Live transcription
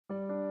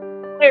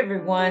Hi,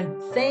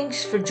 everyone.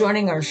 Thanks for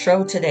joining our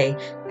show today.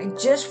 I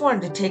just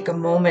wanted to take a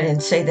moment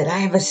and say that I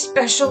have a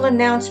special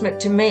announcement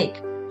to make.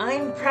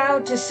 I'm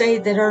proud to say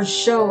that our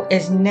show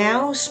is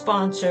now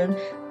sponsored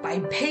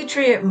by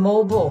Patriot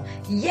Mobile.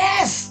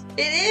 Yes,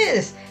 it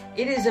is.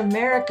 It is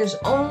America's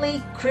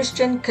only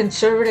Christian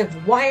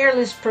conservative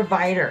wireless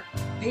provider.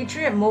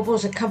 Patriot Mobile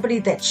is a company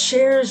that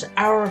shares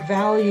our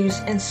values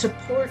and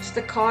supports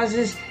the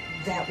causes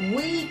that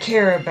we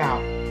care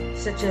about,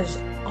 such as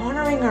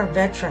honoring our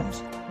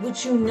veterans,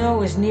 which you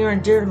know is near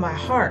and dear to my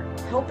heart,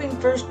 helping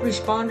first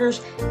responders,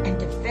 and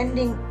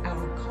defending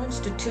our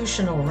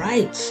constitutional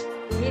rights.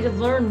 Hey, to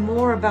learn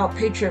more about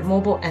Patriot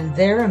Mobile and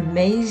their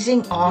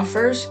amazing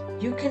offers,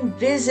 you can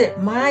visit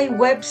my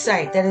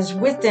website that is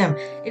with them.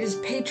 It is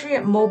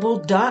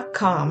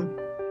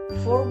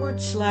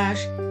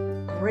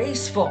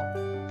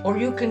patriotmobile.com/graceful. Or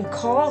you can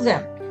call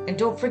them. And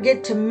don't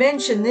forget to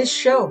mention this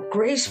show,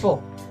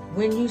 Graceful.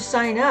 When you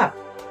sign up,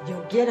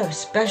 you'll get a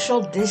special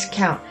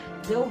discount.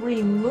 They'll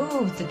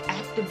remove the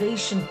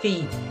activation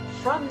fee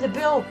from the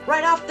bill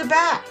right off the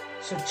bat.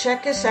 So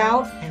check us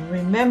out and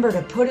remember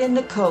to put in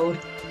the code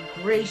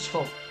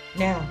GRACEFUL.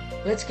 Now,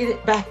 let's get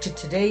it back to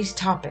today's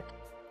topic.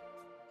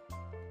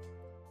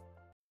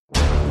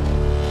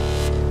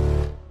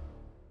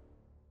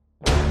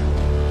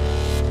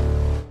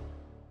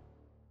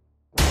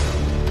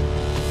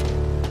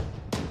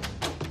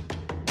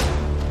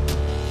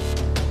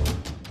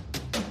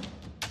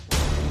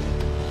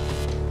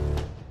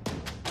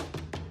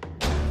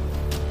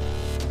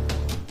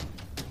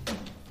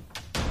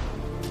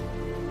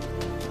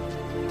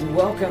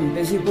 Welcome,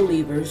 busy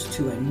believers,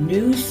 to a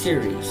new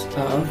series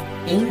of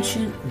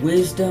Ancient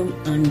Wisdom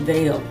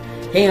Unveiled.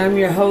 Hey, I'm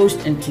your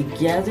host, and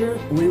together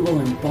we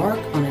will embark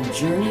on a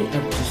journey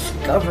of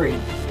discovery,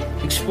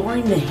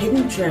 exploring the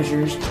hidden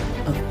treasures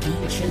of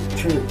ancient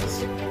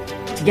truths.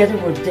 Together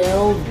we'll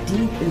delve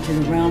deep into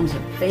the realms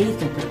of faith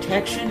and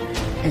protection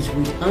as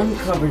we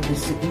uncover the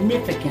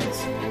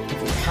significance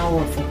of a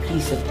powerful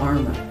piece of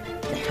armor,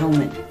 the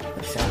helmet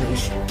of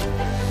salvation.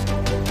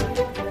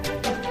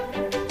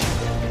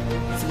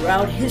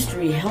 Throughout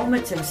history,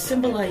 helmets have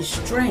symbolized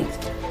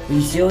strength,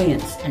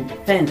 resilience, and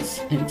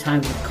defense in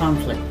times of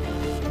conflict.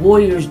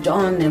 Warriors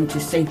don them to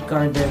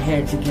safeguard their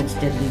heads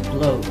against deadly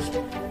blows,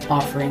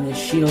 offering a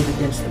shield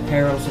against the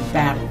perils of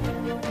battle.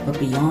 But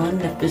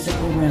beyond the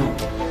physical realm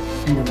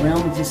and the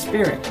realm of the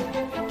spirit,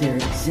 there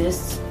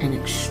exists an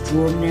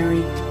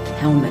extraordinary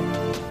helmet,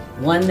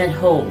 one that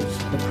holds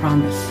the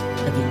promise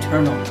of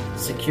eternal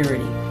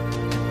security.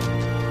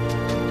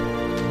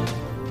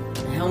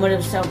 The helmet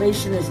of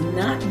salvation is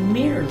not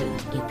merely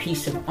a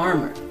piece of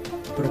armor,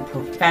 but a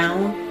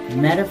profound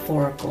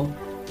metaphorical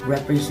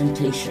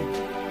representation.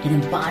 It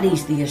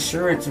embodies the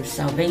assurance of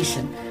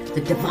salvation,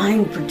 the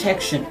divine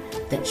protection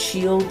that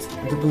shields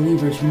the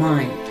believer's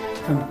mind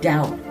from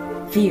doubt,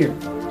 fear,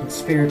 and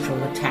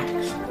spiritual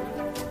attacks.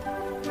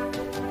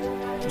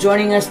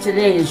 Joining us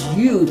today is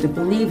you, the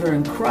believer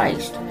in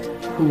Christ,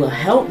 who will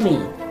help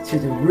me through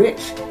the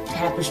rich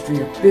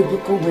tapestry of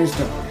biblical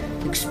wisdom,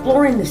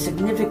 exploring the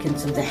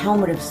significance of the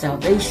helmet of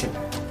salvation.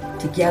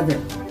 Together,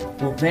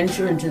 we'll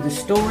venture into the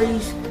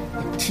stories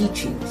and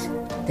teachings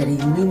that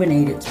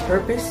illuminate its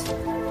purpose,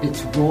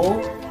 its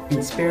role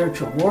in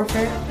spiritual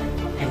warfare,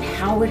 and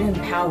how it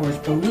empowers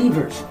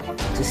believers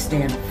to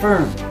stand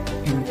firm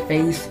in the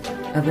face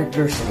of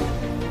adversity.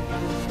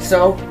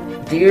 So,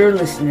 dear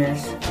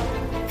listeners,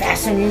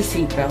 fasten your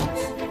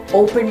seatbelts,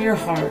 open your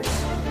hearts,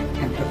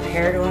 and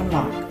prepare to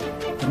unlock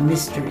the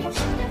mysteries of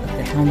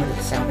the helmet of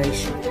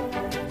salvation.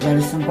 Let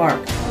us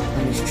embark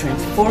on this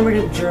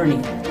transformative journey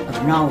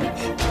of knowledge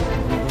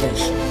and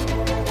revelation.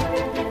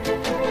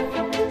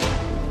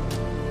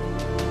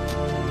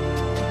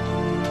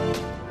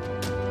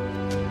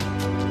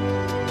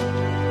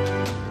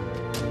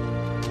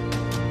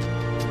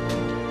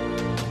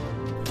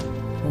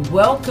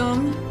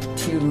 Welcome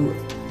to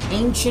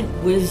Ancient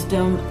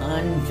Wisdom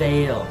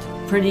Unveiled.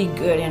 Pretty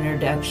good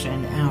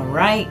introduction, all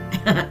right?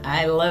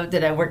 I loved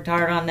it. I worked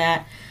hard on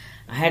that.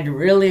 I had to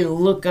really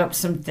look up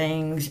some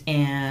things,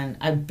 and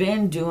I've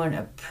been doing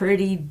a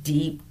pretty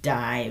deep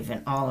dive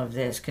in all of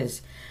this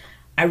because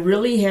I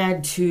really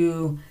had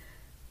to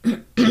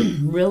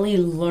really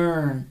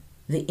learn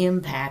the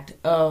impact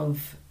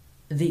of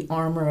the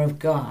armor of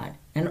God.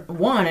 And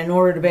one, in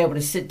order to be able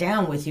to sit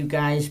down with you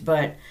guys,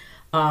 but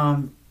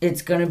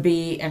it's going to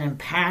be an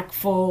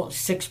impactful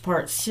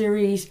 6-part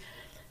series.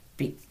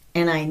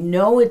 And I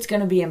know it's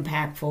going to be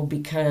impactful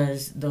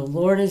because the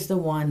Lord is the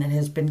one that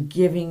has been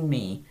giving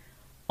me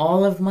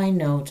all of my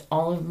notes,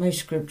 all of my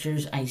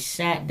scriptures. I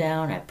sat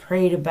down, I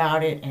prayed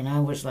about it, and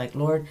I was like,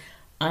 Lord,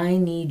 I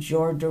need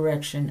your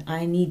direction.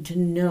 I need to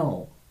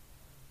know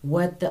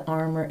what the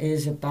armor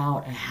is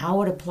about and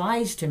how it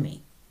applies to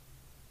me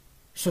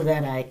so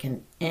that I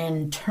can,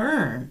 in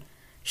turn,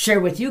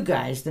 share with you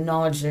guys the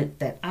knowledge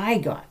that I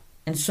got.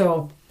 And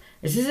so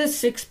this is a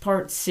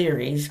 6-part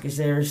series because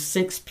there's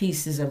 6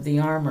 pieces of the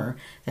armor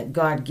that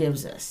God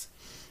gives us.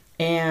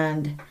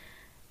 And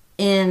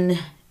in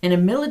a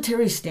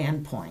military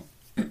standpoint,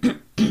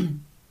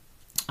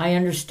 I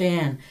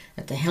understand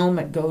that the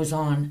helmet goes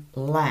on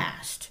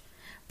last,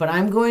 but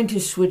I'm going to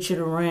switch it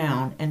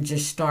around and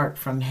just start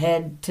from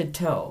head to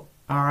toe,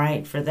 all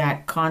right, for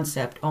that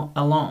concept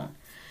alone.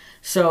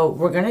 So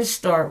we're going to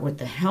start with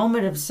the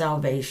helmet of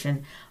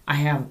salvation. I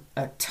have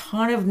a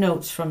ton of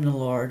notes from the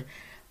Lord.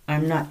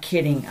 I'm not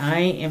kidding. I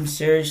am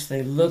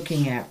seriously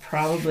looking at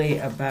probably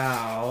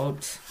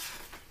about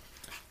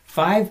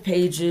 5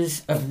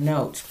 pages of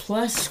notes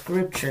plus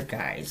scripture,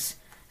 guys.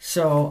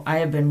 So I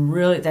have been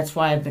really, that's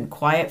why I've been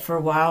quiet for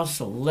a while.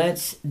 So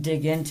let's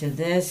dig into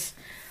this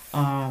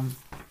so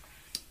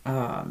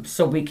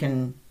we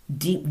can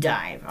deep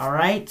dive. All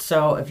right.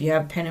 So if you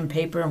have pen and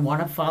paper and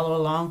want to follow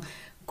along,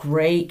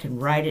 great. Can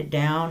write it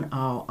down.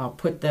 I'll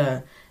put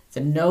the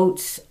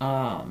notes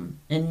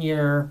in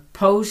your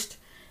post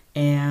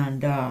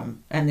and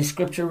the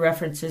scripture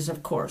references,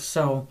 of course.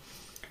 So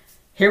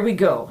here we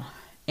go.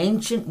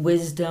 Ancient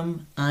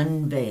wisdom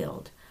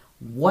unveiled.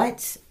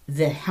 What's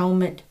the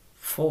helmet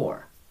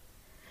for?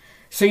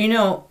 So,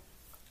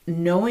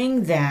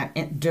 knowing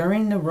that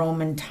during the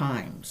Roman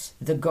times,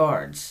 the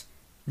guards,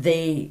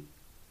 they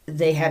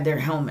had their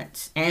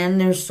helmets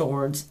and their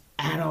swords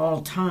at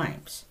all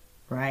times,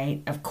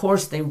 right? Of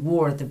course, they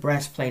wore the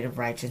breastplate of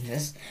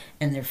righteousness,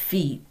 and their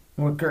feet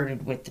were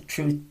girded with the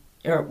truth,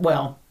 or,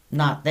 well,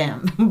 not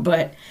them,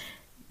 but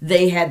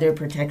they had their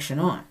protection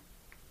on.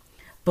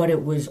 But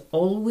it was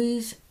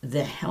always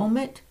the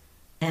helmet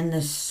and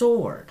the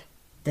sword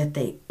that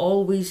they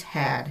always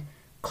had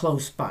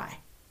close by.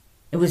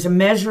 It was a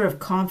measure of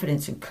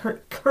confidence and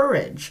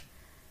courage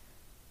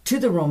to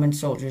the Roman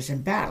soldiers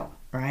in battle,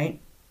 right?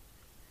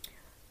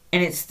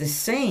 And it's the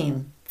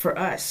same for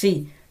us.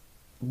 See,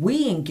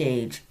 we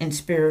engage in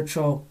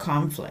spiritual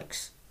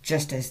conflicts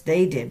just as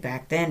they did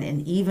back then,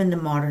 and even the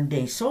modern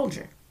day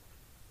soldier.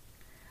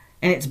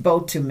 And it's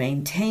both to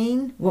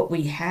maintain what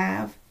we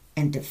have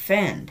and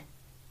defend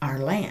our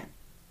land.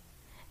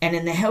 And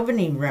in the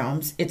heavenly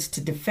realms, it's to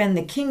defend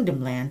the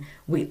kingdom land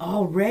we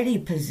already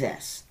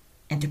possess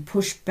and to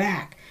push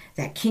back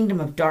that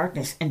kingdom of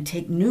darkness and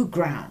take new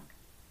ground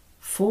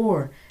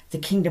for the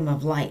kingdom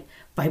of light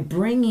by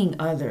bringing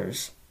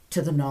others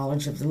to the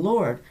knowledge of the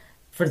Lord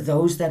for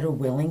those that are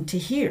willing to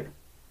hear.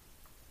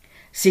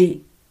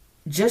 See,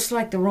 just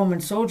like the Roman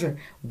soldier,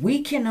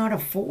 we cannot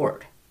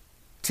afford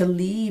to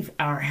leave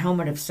our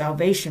helmet of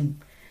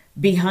salvation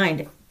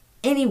behind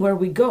anywhere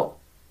we go.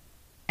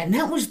 And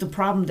that was the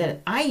problem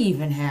that I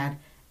even had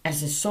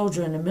as a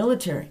soldier in the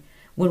military.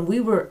 When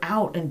we were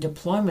out in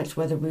deployments,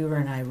 whether we were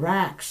in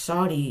Iraq,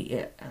 Saudi,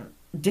 it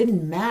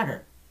didn't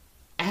matter.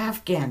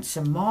 Afghan,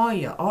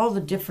 Somalia, all the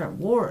different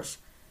wars.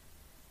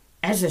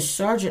 As a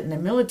sergeant in the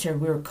military,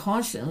 we were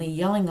constantly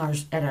yelling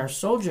at our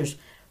soldiers,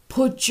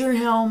 put your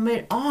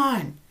helmet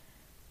on.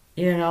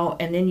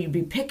 And then you'd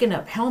be picking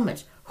up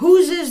helmets.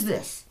 Whose is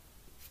this?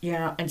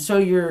 And so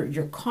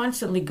you're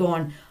constantly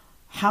going,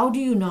 how do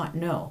you not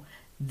know?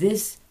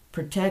 This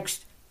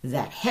protects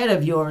that head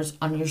of yours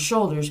on your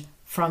shoulders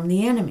from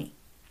the enemy.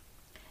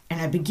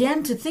 And I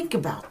began to think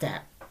about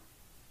that.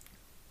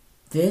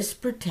 This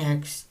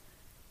protects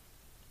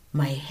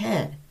my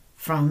head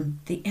from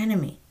the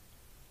enemy.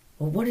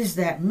 Well, what does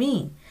that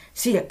mean?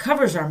 See, it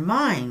covers our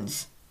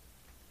minds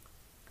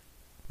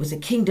with a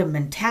kingdom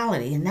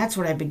mentality, and that's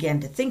what I began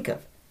to think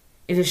of.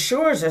 It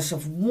assures us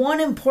of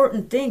one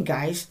important thing,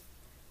 guys,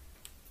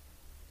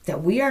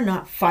 that we are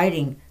not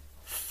fighting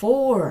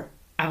for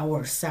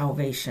our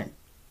salvation,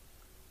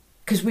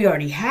 because we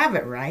already have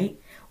it, right?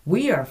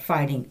 We are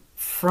fighting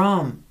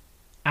from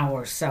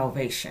our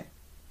salvation,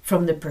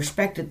 from the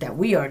perspective that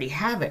we already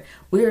have it.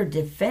 We are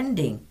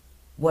defending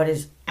what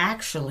is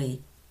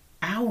actually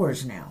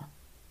ours now.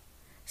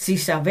 See,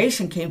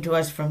 salvation came to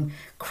us from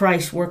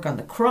Christ's work on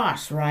the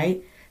cross,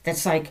 right?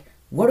 That's like,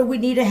 what do we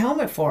need a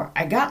helmet for?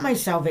 I got my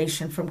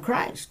salvation from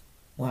Christ.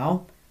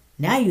 Well,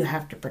 now you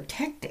have to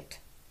protect it.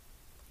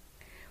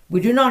 We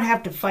do not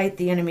have to fight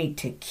the enemy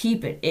to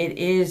keep it. It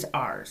is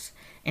ours.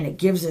 And it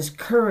gives us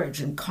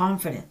courage and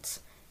confidence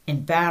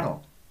in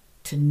battle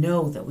to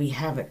know that we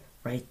have it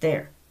right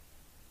there.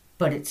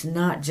 But it's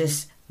not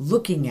just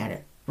looking at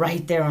it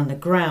right there on the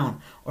ground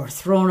or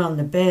thrown on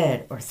the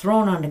bed or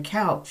thrown on the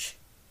couch.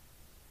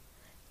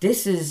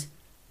 This is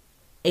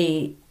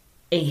a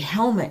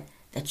helmet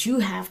that you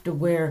have to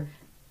wear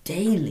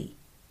daily.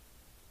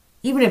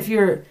 Even if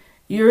you're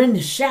in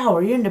the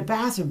shower, you're in the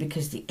bathroom,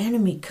 because the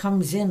enemy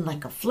comes in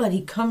like a flood.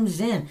 He comes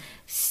in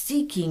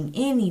seeking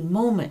any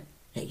moment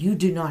that you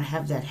do not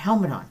have that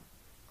helmet on.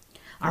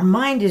 Our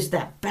mind is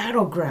that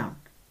battleground.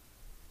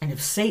 And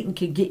if Satan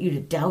can get you to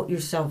doubt your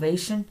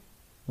salvation,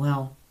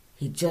 well,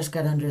 he just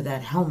got under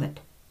that helmet.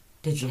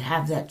 Did you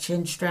have that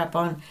chin strap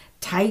on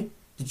tight?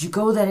 Did you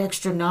go that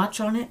extra notch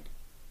on it?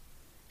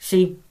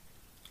 See,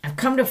 I've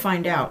come to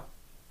find out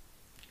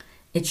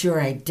it's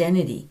your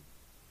identity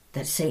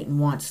that Satan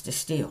wants to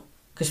steal.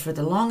 Because for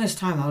the longest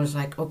time I was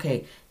like,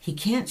 okay, he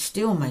can't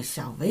steal my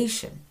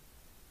salvation.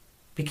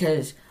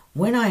 Because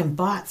when I am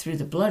bought through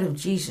the blood of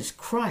Jesus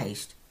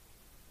Christ,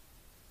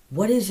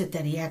 what is it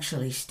that he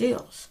actually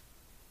steals?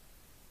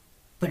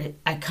 But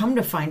I come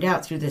to find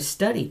out through this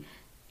study,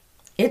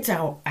 It's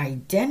our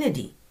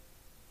identity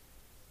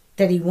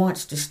that he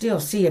wants to steal.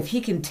 See, if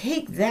he can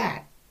take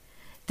that,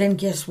 then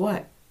guess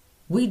what?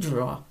 We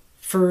draw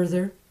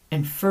further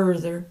and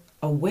further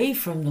away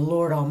from the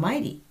Lord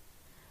Almighty.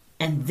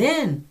 And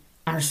then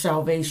our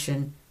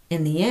salvation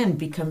in the end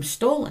becomes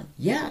stolen.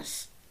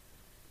 Yes.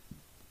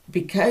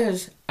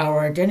 Because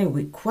our identity,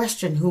 we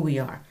question who we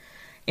are.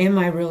 Am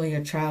I really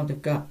a child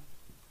of God?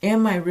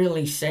 Am I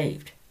really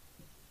saved?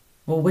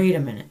 Well, wait a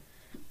minute.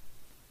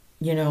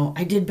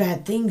 I did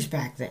bad things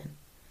back then.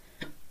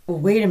 Well,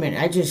 wait a minute.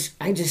 I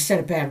just said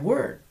a bad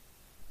word.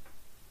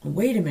 Well,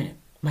 wait a minute.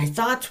 My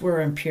thoughts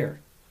were impure.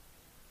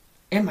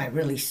 Am I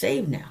really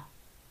saved now?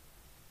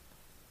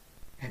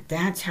 And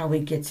that's how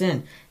he gets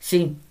in.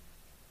 See,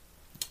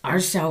 our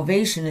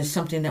salvation is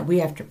something that we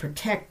have to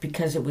protect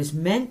because it was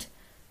meant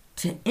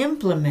to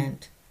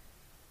implement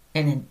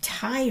an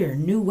entire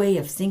new way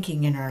of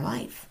thinking in our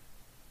life.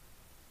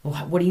 Well,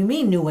 what do you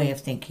mean, new way of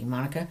thinking,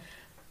 Monica?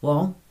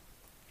 Well,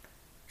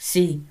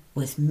 see,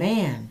 with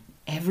man,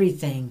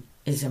 everything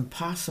is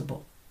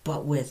impossible.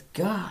 But with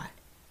God,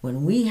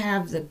 when we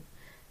have the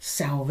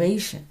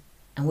salvation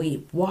and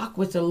we walk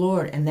with the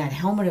Lord and that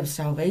helmet of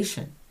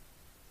salvation,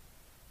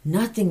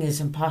 nothing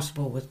is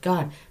impossible with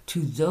God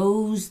to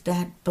those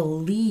that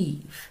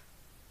believe.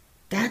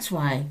 That's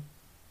why,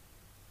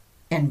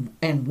 and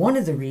one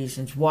of the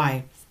reasons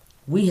why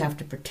we have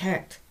to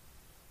protect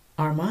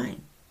our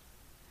mind.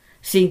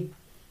 See,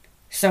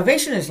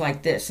 salvation is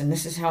like this, and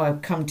this is how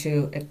I've come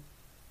to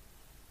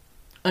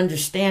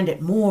understand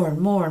it more and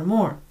more and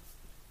more.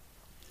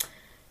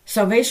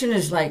 Salvation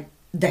is like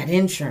that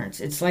insurance.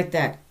 It's like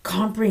that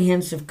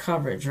comprehensive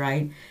coverage,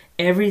 right?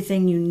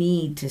 Everything you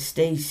need to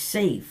stay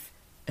safe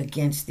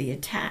against the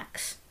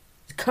attacks.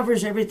 It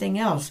covers everything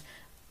else.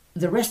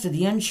 The rest of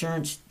the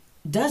insurance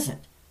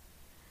doesn't.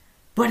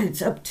 But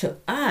it's up to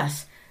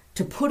us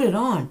to put it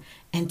on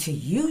and to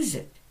use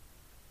it.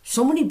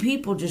 So many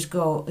people just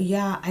go,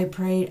 yeah, I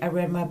prayed, I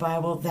read my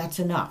Bible, that's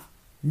enough.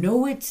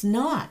 No, it's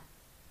not.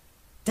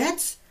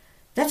 That's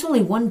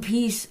only one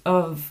piece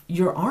of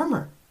your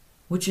armor,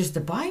 which is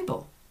the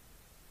Bible.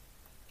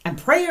 And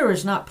prayer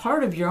is not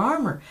part of your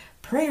armor.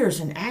 Prayer is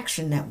an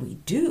action that we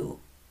do.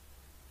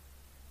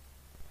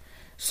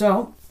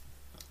 So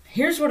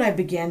here's what I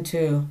began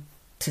to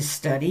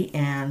study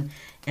and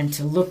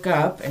to look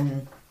up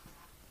and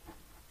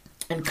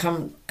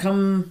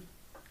come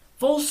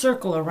full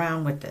circle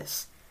around with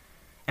this.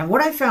 And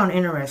what I found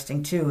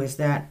interesting too is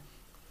that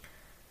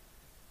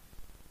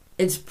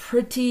it's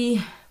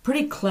pretty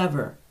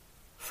clever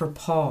for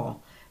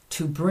Paul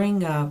to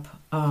bring up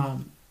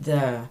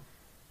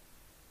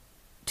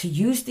to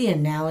use the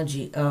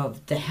analogy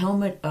of the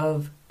helmet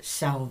of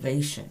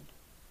salvation.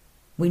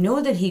 We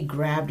know that he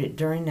grabbed it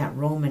during that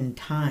Roman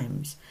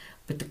times,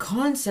 but the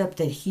concept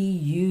that he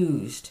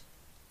used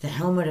the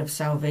helmet of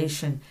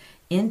salvation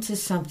into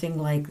something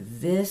like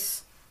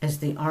this as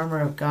the armor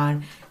of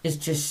God is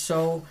just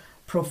so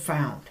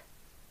profound.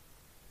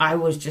 I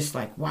was just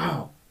like,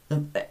 wow.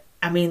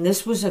 I mean,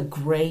 this was a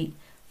great,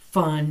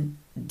 fun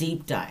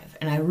deep dive.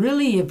 And I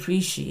really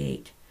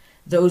appreciate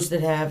those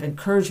that have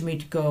encouraged me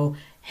to go,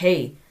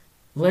 hey,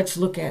 let's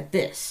look at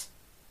this.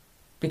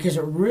 Because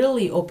it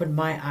really opened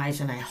my eyes,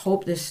 and I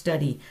hope this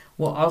study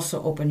will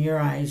also open your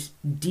eyes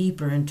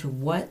deeper into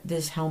what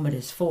this helmet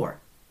is for.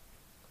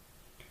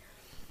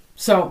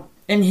 So,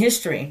 in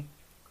history,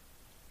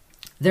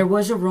 there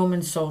was a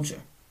Roman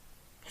soldier.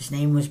 His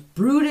name was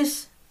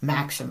Brutus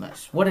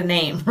Maximus. What a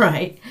name,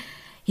 right?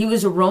 He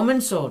was a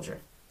Roman soldier,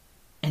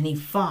 and he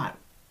fought,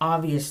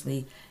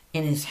 obviously,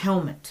 in his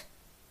helmet.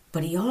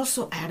 But he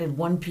also added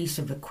one piece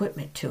of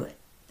equipment to it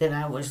that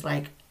I was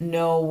like,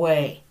 no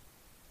way.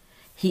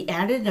 He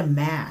added a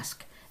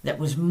mask that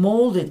was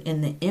molded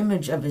in the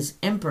image of his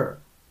emperor,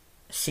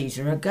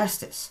 Caesar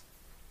Augustus.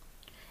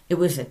 It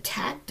was a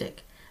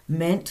tactic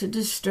meant to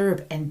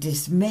disturb and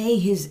dismay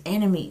his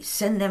enemies,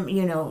 send them,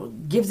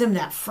 give them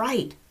that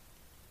fright.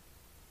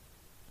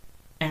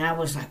 And I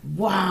was like,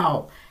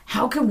 wow,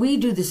 how can we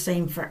do the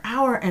same for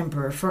our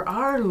emperor, for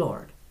our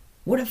Lord?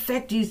 What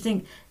effect do you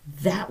think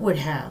that would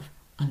have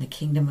on the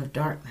kingdom of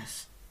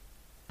darkness?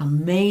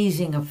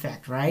 Amazing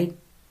effect, right?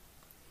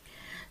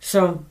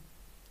 So,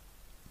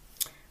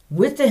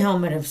 with the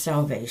helmet of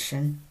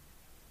salvation,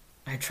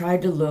 I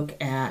tried to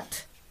look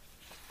at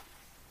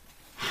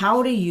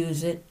how to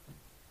use it,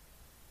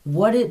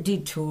 what it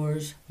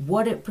detours,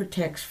 what it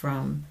protects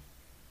from,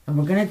 and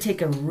we're going to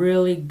take a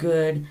really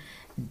good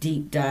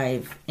deep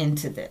dive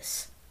into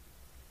this.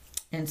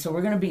 And so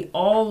we're going to be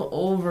all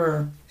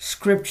over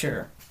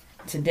Scripture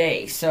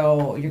today.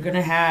 So you're going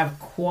to have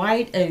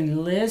quite a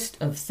list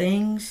of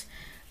things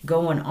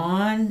going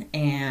on,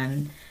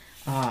 and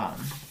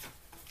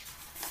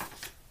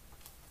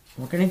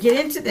we're going to get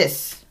into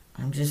this.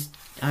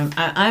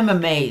 I'm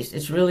amazed.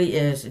 It really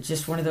is. It's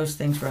just one of those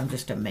things where I'm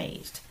just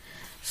amazed.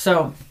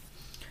 So,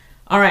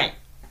 all right.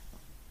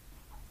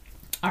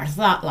 Our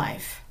thought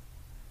life.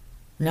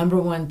 Number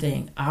one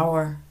thing,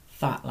 our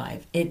thought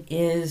life. It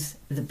is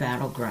the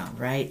battleground,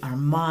 right? Our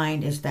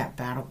mind is that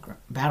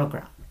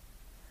battleground.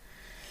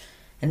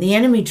 And the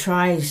enemy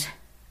tries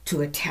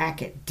to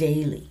attack it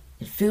daily.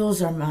 It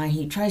fills our mind.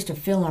 He tries to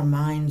fill our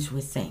minds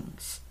with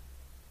things.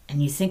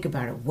 And you think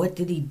about it. What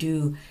did he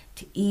do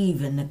to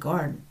Eve in the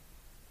garden?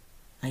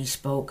 He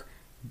spoke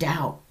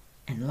doubt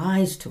and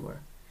lies to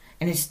her.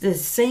 And it's the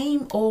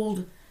same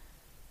old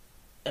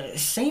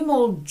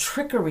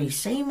trickery,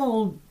 same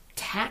old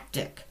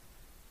tactic.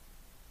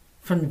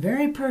 From the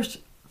very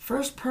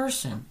first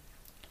person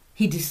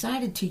he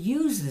decided to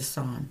use this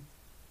on,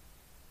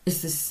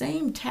 it's the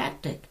same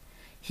tactic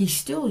he's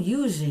still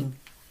using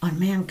on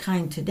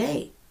mankind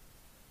today.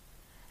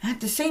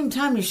 At the same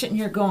time, you're sitting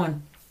here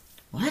going,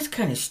 well, that's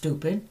kind of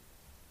stupid.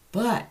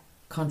 But,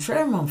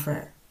 contraire, mon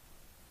frère,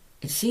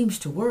 it seems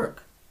to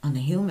work on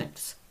the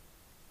humans.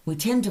 We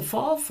tend to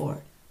fall for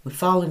it. We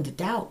fall into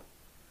doubt.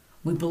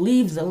 We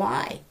believe the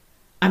lie.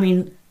 I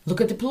mean, look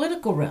at the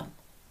political realm.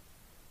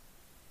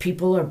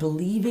 People are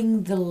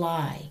believing the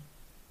lie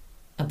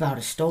about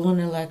a stolen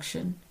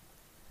election,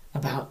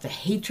 about the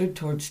hatred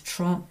towards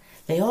Trump.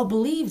 They all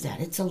believe that.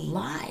 It's a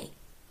lie.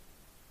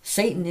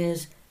 Satan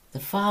is the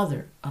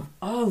father of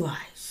all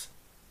lies.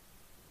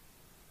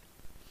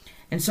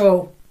 And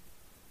so,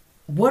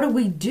 what do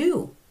we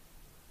do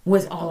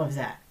with all of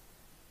that?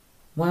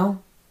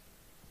 Well,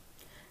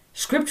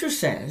 Scripture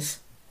says,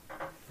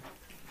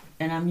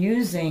 and I'm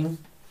using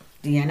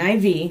the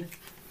NIV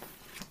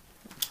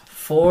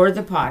for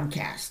the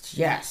podcast.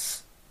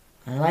 Yes,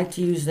 I like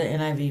to use the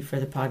NIV for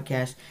the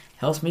podcast.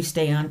 Helps me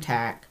stay on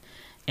tack.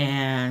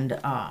 And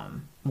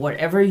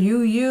whatever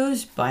you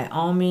use, by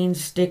all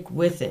means, stick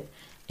with it.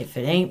 If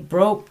it ain't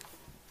broke,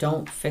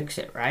 don't fix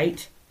it,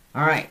 right?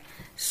 All right,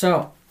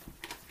 so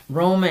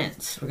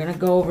Romans. We're going to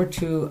go over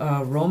to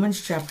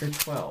Romans chapter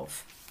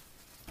 12.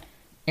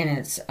 And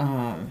it's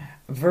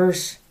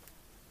verse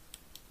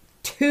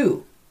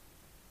 2.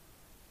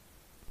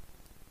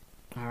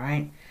 All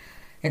right.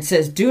 It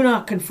says, do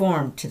not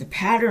conform to the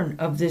pattern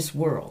of this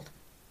world,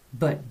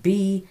 but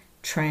be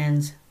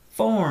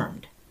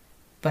transformed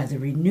by the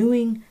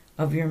renewing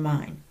of your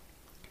mind.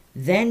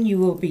 Then you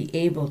will be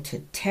able to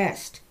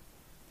test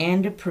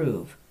and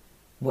approve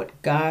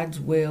what God's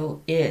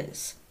will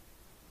is,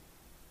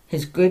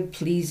 his good,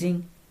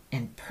 pleasing,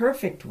 and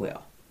perfect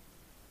will.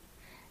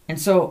 And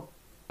so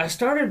I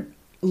started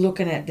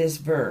looking at this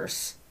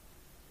verse,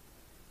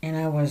 and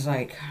I was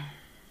like,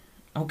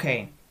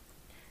 okay,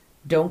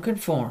 don't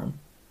conform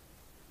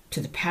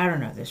to the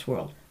pattern of this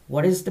world.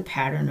 What is the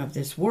pattern of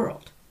this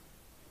world?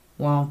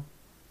 Well,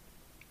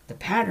 the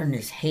pattern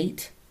is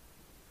hate,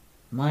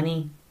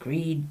 money,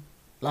 greed,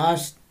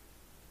 lust,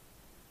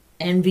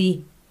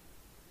 envy,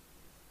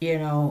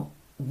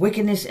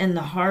 wickedness in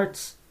the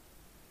hearts.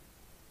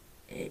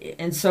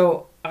 And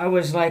so I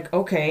was like,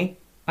 okay,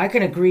 I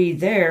can agree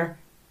there.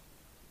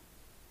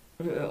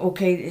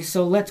 Okay,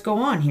 so let's go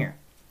on here.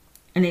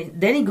 And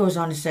then he goes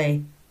on to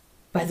say,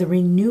 by the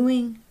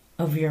renewing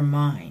of your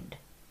mind.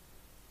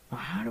 Well,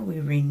 how do we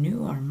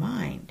renew our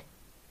mind?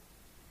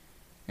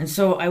 And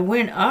so I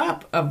went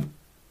up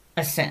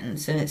a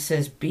sentence, and it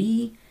says,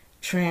 be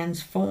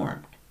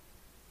transformed.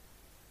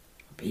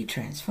 Be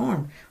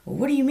transformed. Well,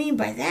 what do you mean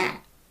by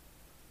that?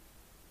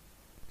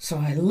 So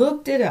I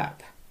looked it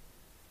up.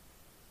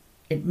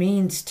 It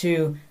means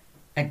to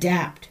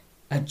adapt,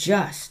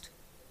 adjust,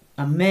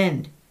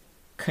 amend,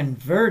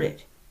 convert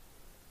it.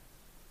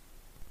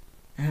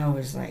 And I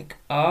was like,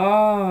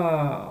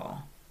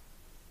 oh,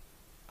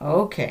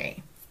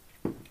 okay.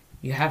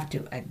 You have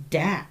to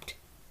adapt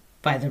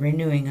by the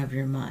renewing of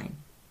your mind.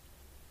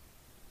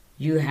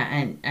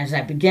 And as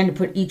I began to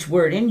put each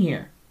word in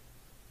here,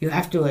 you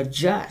have to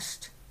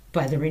adjust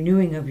by the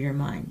renewing of your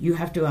mind. You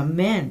have to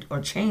amend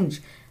or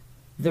change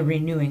the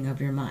renewing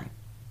of your mind.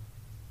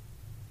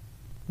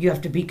 You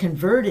have to be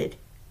converted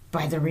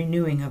by the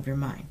renewing of your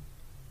mind.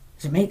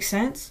 Does it make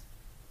sense?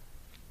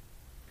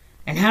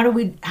 And how do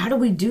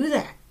we do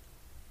that?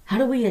 How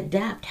do we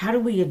adapt? How do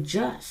we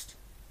adjust?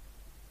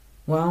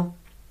 Well,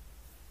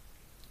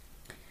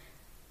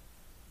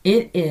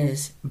 it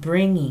is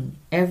bringing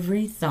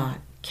every thought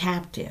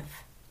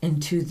captive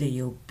into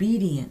the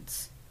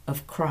obedience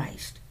of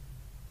Christ.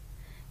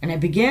 And I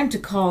began to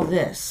call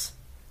this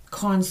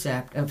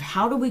concept of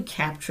how do we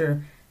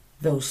capture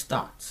those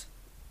thoughts?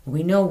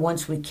 We know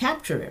once we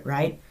capture it,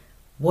 right?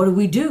 What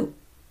do?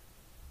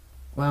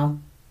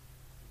 Well,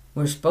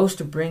 we're supposed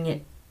to bring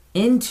it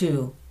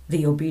into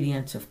the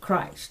obedience of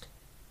Christ.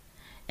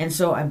 And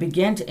so I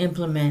began to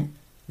implement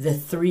the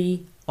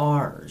 3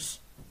 R's.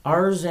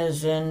 R's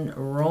as in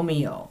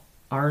Romeo.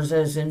 R's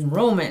as in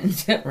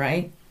Romans,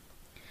 right?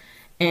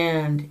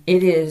 And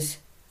it is,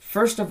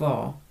 first of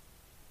all,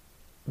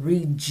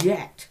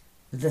 reject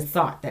the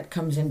thought that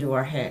comes into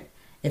our head.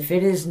 If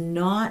it is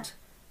not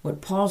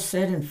what Paul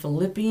said in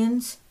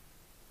Philippians,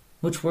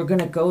 which we're going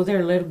to go there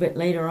a little bit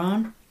later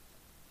on,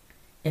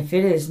 if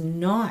it is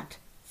not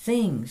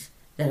things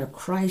that are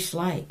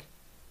Christ-like,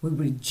 we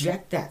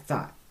reject that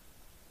thought.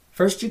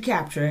 First you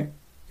capture it,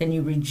 then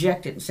you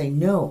reject it and say,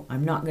 no,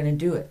 I'm not going to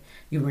do it.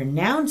 You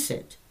renounce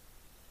it.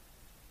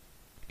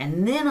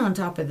 And then on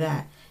top of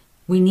that,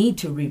 we need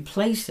to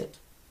replace it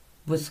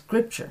with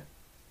Scripture.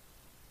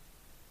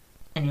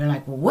 And you're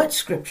like, well, what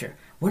scripture?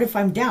 What if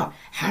I'm doubt?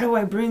 How do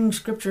I bring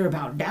scripture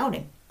about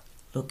doubting?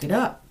 Look it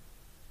up.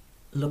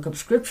 Look up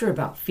scripture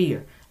about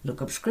fear.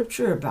 Look up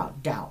scripture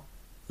about doubt.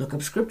 Look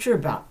up scripture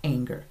about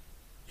anger.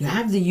 You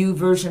have the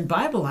YouVersion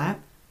Bible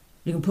app.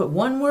 You can put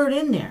one word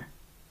in there.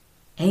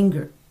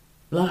 Anger,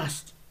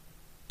 lust,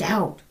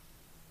 doubt,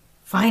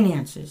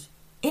 finances,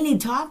 any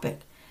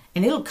topic.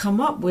 And it'll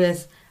come up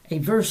with a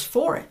verse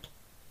for it.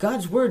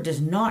 God's word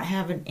does not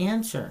have an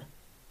answer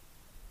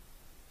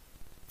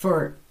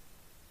for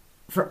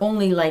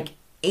only like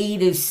A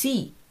to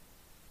C.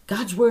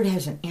 God's word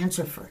has an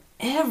answer for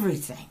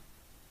everything.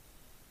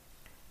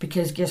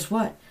 Because guess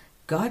what?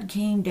 God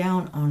came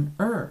down on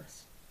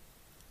earth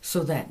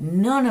so that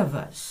none of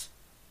us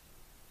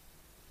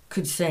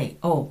could say,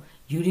 oh,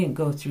 you didn't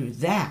go through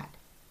that.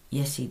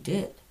 Yes, he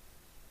did.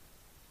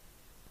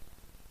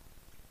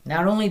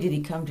 Not only did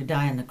he come to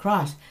die on the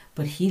cross,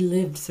 but he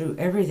lived through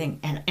everything.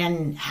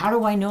 And how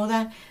do I know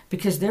that?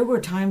 Because there were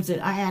times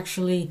that I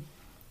actually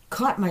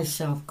caught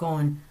myself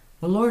going,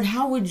 well, Lord,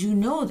 how would you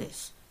know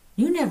this?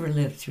 You never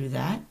lived through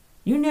that.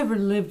 You never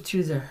lived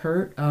through the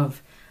hurt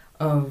of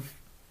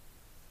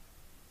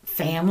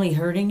family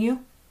hurting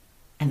you.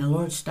 And the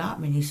Lord stopped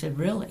me and he said,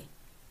 really?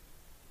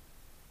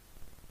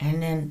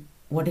 And then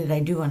what did I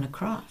do on the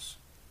cross?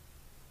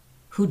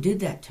 Who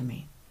did that to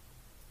me?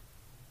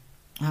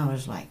 I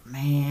was like,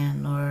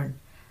 man, Lord,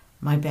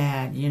 my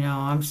bad,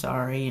 I'm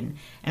sorry. And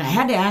I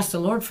had to ask the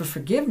Lord for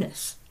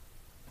forgiveness.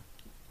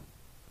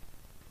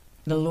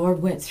 The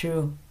Lord went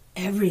through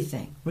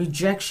everything.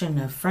 Rejection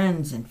of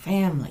friends and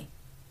family.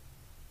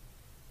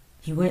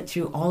 He went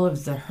through all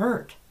of the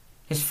hurt.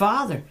 His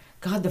Father,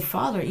 God the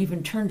Father,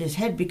 even turned his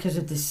head because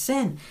of the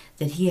sin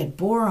that he had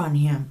bore on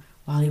him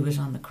while he was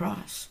on the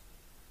cross.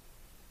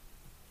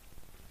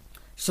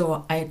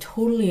 So I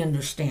totally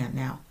understand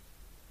now.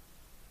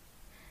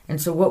 And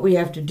so what we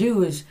have to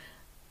do is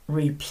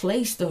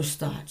replace those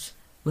thoughts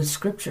with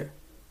scripture.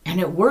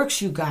 And it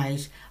works, you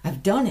guys.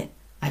 I've done it.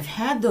 I've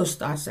had those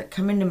thoughts that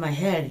come into my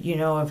head,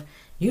 of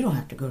you don't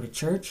have to go to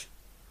church.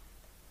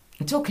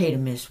 It's okay to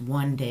miss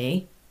one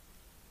day.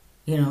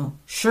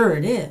 Sure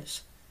it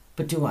is.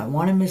 But do I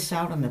want to miss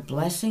out on the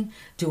blessing?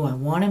 Do I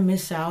want to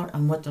miss out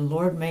on what the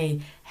Lord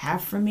may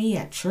have for me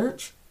at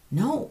church?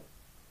 No.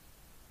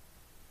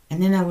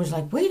 And then I was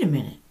like, wait a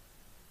minute.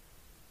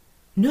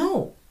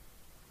 No.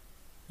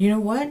 You know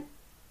what?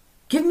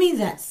 Give me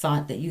that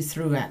thought that you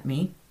threw at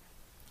me.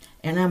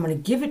 And I'm going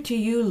to give it to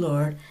you,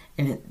 Lord.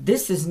 And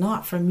this is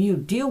not from you.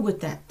 Deal with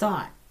that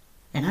thought.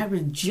 And I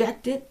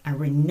reject it. I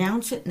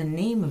renounce it in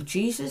the name of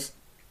Jesus.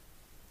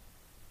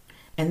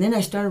 And then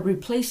I started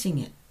replacing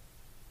it.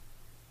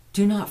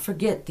 Do not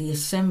forget the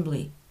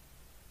assembly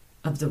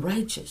of the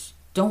righteous.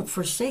 Don't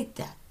forsake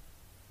that.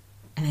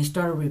 And I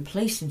started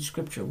replacing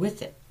scripture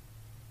with it.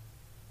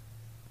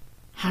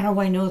 How do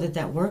I know that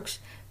that works?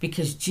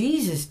 Because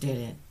Jesus did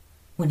it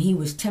when he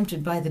was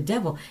tempted by the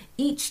devil.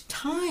 Each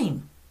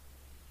time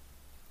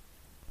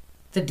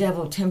the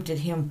devil tempted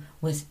him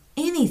with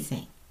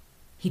anything,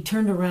 he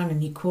turned around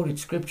and he quoted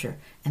scripture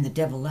and the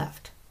devil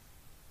left.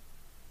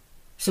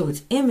 So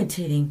it's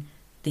imitating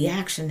the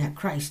action that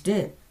Christ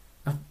did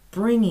of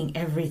bringing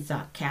every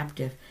thought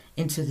captive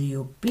into the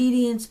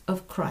obedience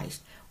of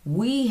Christ.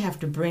 We have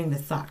to bring the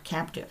thought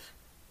captive.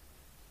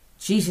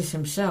 Jesus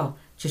himself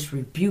just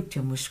rebuked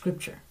him with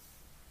scripture.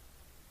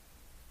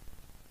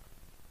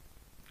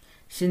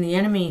 See, the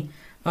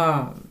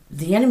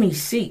enemy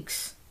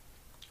seeks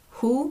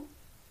who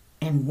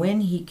and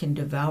when he can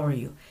devour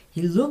you.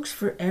 He looks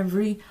for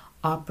every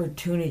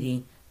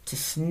opportunity to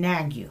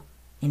snag you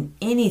in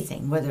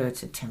anything, whether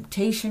it's a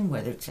temptation,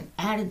 whether it's an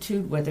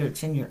attitude, whether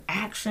it's in your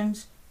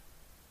actions.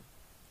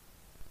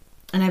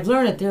 And I've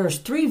learned that there is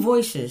 3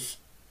 voices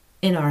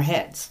in our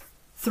heads.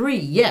 3,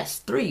 yes,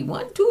 3.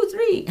 1,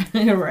 2,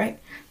 3, right?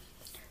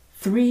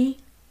 3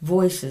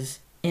 voices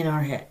in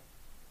our head.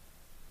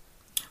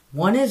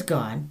 One is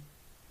God,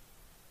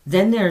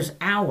 then there's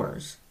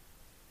ours,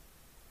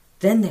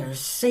 then there's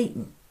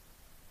Satan.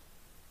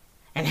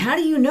 And how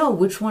do you know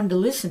which one to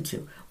listen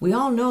to? We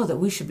all know that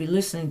we should be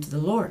listening to the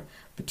Lord,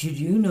 but do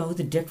you know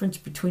the difference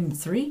between the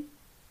 3?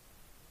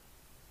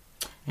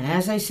 And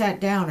as I sat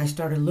down, I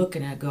started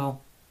looking and I go,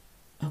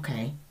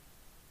 okay,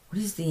 what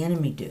does the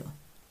enemy do?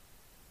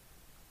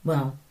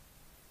 Well,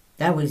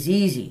 that was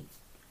easy.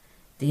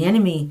 The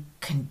enemy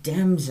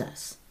condemns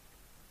us.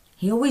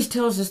 He always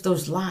tells us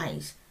those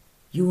lies.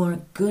 You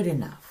aren't good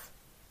enough.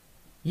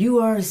 You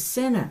are a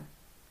sinner.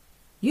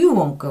 You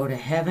won't go to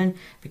heaven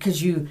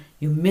because you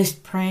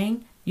missed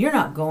praying. You're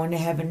not going to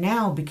heaven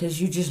now because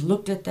you just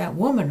looked at that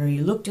woman or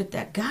you looked at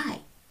that guy.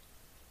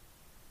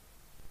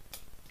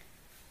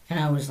 And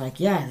I was like,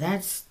 yeah,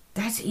 that's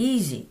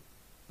easy.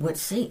 What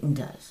Satan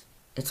does.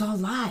 It's all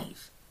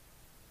lies.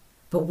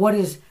 But what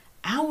does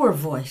our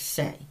voice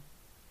say?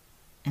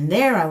 And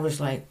there I was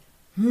like,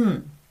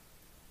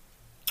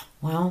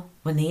 Well,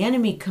 when the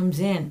enemy comes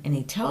in and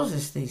he tells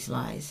us these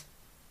lies,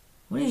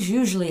 what is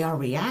usually our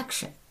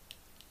reaction?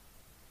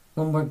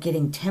 When we're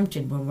getting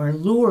tempted, when we're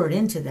lured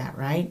into that,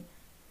 right?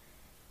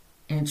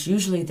 And it's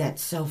usually that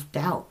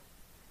self-doubt.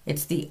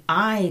 It's the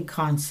I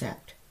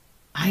concept.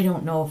 I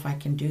don't know if I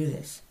can do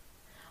this.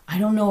 I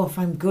don't know if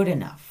I'm good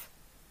enough.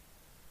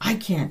 I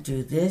can't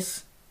do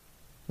this.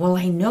 Well,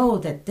 I know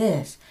that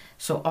this.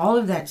 So all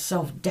of that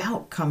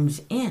self-doubt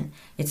comes in.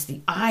 It's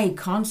the I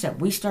concept.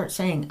 We start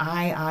saying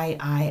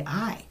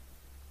I.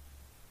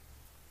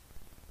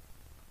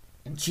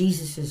 And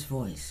Jesus'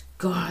 voice,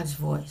 God's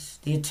voice,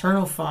 the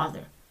eternal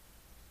Father.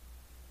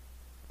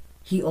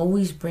 He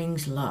always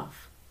brings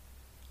love.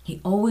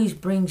 He always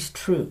brings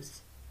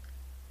truth.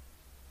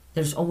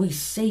 There's always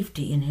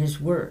safety in his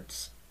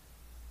words.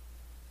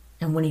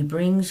 And when he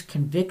brings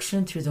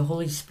conviction through the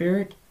Holy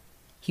Spirit,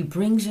 he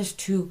brings us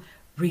to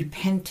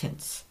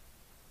repentance.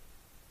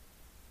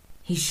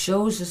 He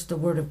shows us the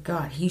Word of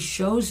God. He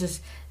shows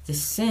us the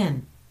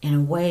sin in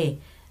a way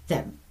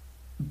that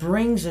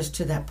brings us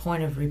to that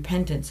point of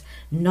repentance,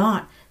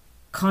 not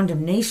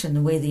condemnation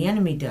the way the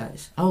enemy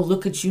does. Oh,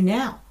 look at you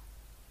now.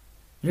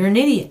 You're an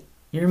idiot.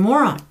 You're a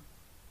moron.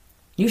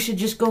 You should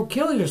just go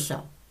kill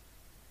yourself.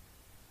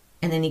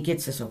 And then he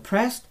gets us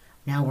oppressed.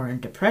 Now we're in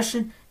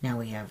depression. Now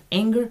we have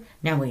anger.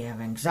 Now we have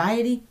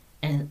anxiety.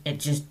 And it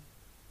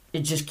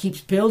just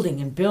keeps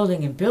building and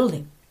building and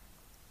building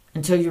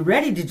until you're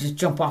ready to just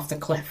jump off the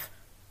cliff.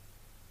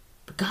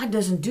 But God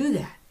doesn't do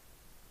that.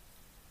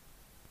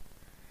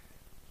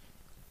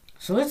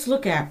 So let's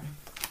look at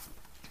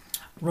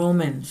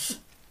Philippians.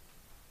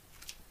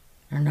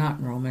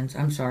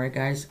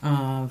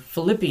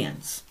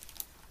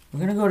 We're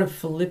going to go to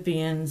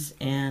Philippians,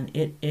 and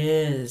it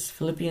is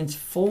Philippians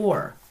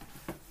 4.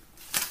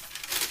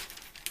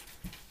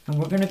 And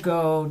we're going to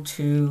go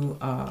to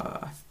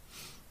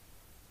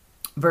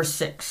verse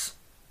 6.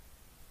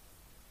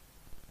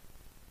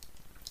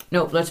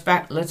 No,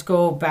 let's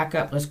go back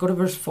up. Let's go to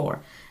verse 4.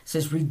 It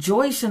says,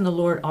 "Rejoice in the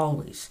Lord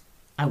always."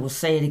 I will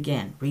say it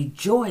again.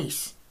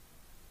 Rejoice.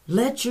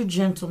 Let your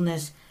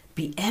gentleness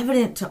be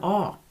evident to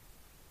all.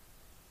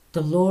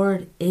 The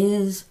Lord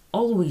is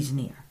always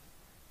near.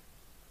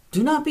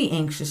 Do not be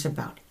anxious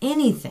about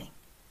anything,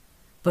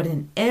 but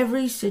in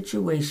every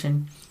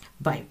situation,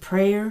 by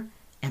prayer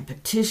and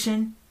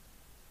petition,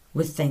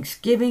 with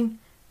thanksgiving,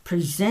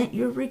 present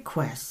your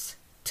requests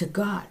to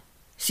God.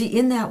 See,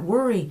 in that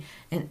worry,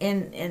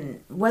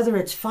 and whether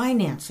it's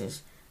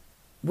finances,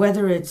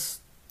 whether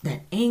it's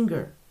that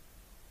anger,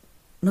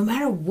 no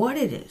matter what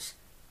it is,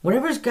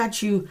 whatever's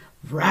got you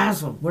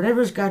razzled,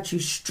 whatever's got you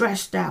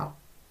stressed out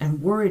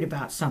and worried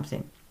about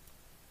something,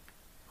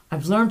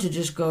 I've learned to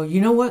just go,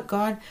 you know what,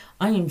 God?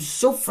 I am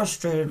so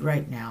frustrated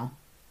right now.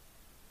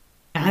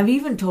 And I've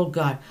even told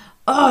God,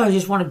 I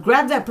just want to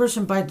grab that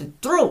person by the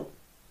throat.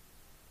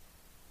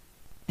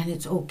 And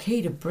it's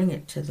okay to bring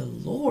it to the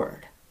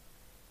Lord.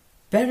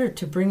 Better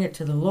to bring it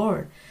to the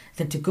Lord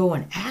than to go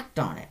and act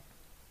on it.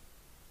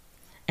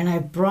 And I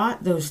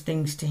brought those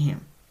things to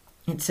him.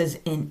 It says,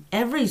 in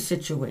every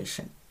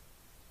situation,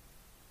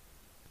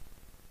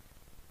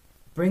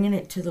 bringing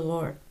it to the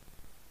Lord.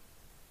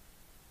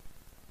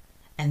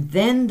 And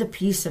then the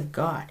peace of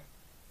God,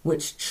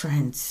 which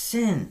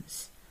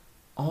transcends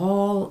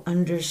all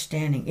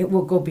understanding. It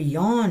will go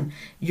beyond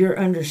your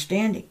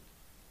understanding.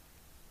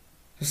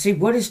 So see,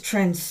 what does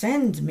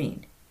transcend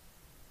mean?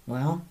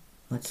 Well,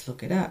 let's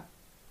look it up.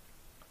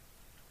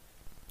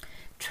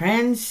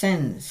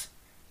 Transcends.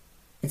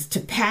 It's to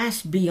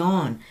pass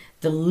beyond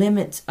the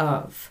limits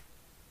of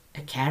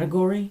a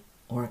category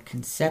or a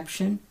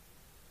conception.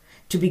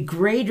 To be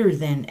greater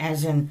than,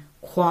 as in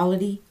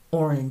quality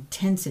or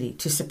intensity.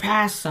 To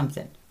surpass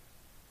something.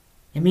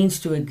 It means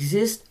to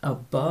exist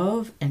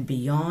above and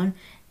beyond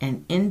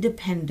and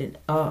independent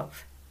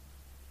of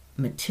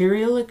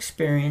material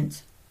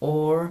experience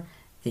or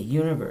the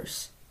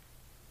universe.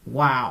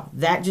 Wow,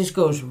 that just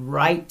goes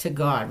right to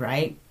God,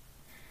 right?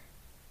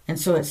 And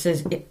so it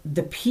says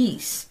the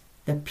peace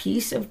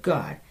of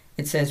God,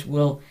 it says,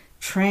 will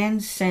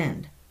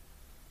transcend.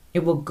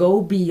 It will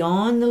go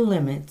beyond the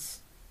limits.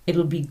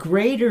 It'll be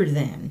greater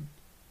than,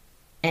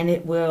 and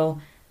it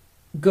will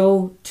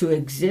go to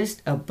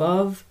exist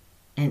above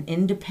and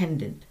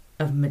independent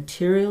of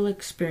material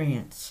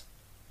experience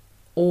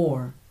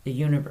or the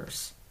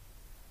universe.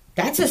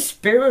 That's a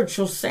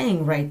spiritual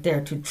saying right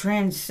there, to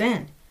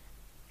transcend.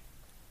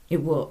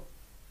 It will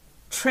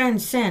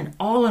transcend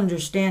all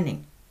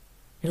understanding.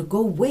 It'll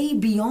go way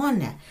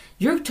beyond that.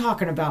 You're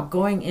talking about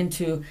going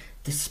into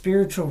the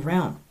spiritual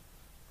realm.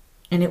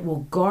 And it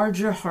will guard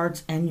your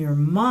hearts and your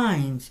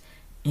minds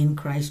in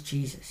Christ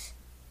Jesus.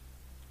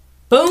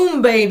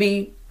 Boom,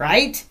 baby,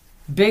 right?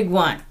 Big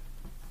one.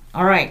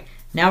 All right,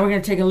 now we're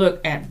going to take a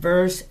look at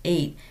verse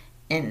 8.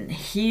 And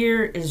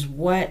here is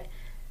what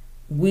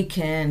we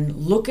can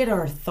look at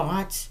our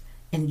thoughts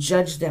and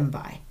judge them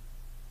by.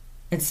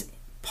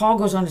 Paul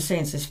goes on to say,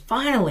 and says,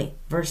 finally,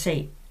 verse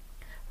 8,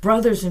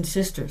 brothers and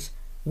sisters,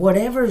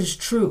 whatever is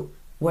true,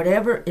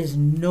 whatever is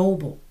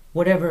noble,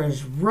 whatever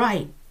is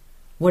right,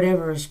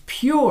 whatever is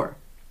pure,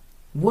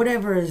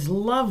 whatever is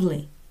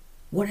lovely,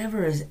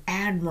 whatever is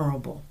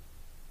admirable,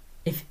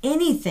 if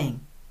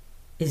anything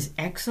is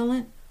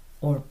excellent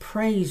or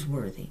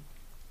praiseworthy,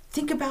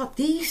 think about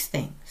these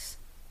things.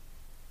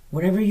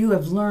 Whatever you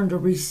have learned or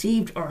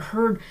received or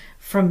heard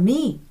from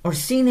me or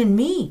seen in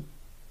me,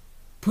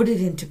 put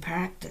it into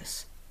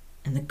practice,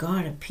 and the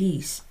God of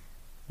peace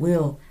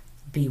will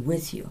be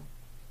with you.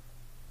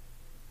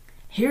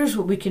 Here's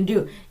what we can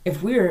do.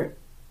 If we're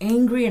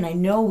angry, and I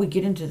know we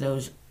get into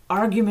those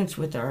arguments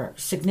with our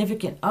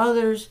significant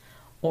others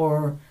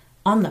or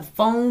on the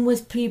phone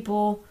with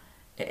people,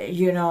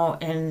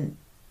 and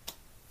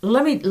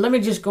let me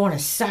just go on a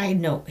side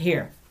note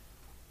here.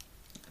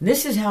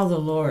 This is how the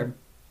Lord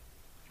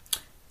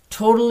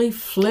totally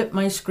flipped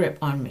my script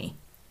on me.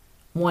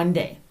 One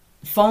day,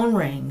 phone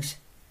rings,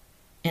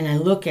 and I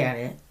look at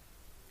it,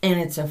 and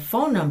it's a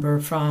phone number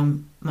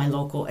from my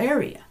local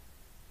area.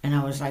 And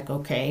I was like,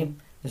 okay,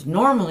 because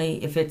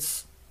normally if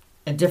it's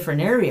a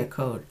different area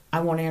code,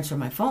 I won't answer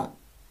my phone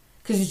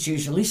because it's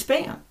usually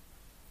spam.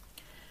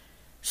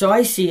 So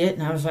I see it,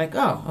 and I was like,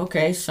 oh,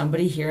 okay,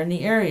 somebody here in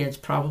the area. It's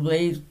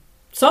probably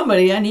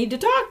somebody I need to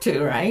talk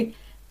to, right?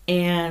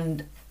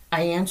 And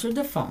I answered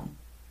the phone,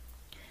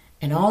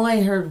 and all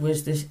I heard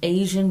was this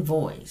Asian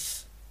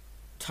voice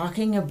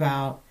talking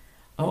about,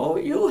 oh,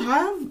 you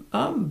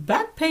have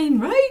back pain,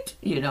 right?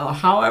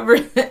 However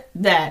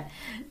that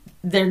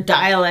their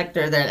dialect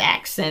or that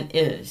accent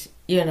is,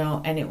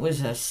 and it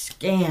was a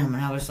scam. And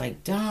I was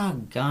like,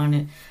 doggone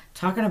it.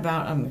 Talking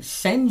about, I'm going to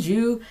send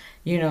you,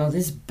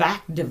 this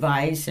back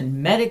device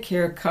and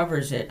Medicare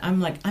covers it. I'm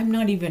like, I'm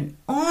not even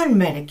on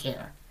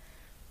Medicare.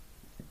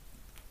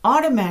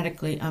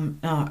 Automatically,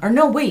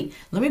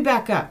 let me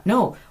back up.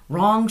 No,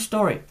 wrong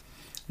story.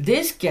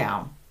 This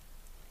gal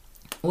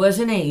was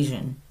an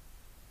Asian,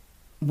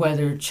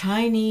 whether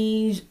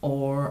Chinese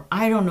or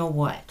I don't know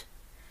what.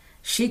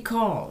 She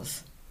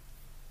calls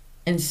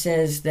and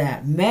says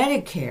that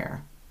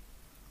Medicare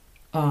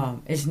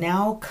is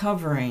now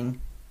covering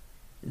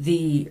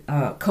the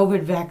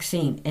COVID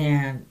vaccine,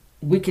 and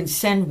we can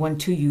send one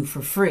to you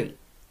for free.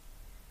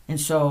 And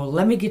so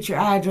let me get your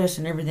address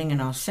and everything, and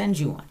I'll send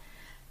you one.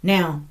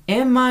 Now,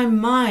 in my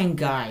mind,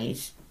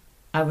 guys,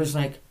 I was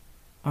like,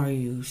 are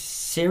you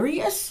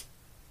serious?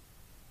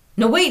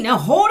 No, wait, now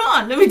hold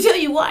on. Let me tell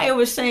you why I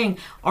was saying,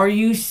 are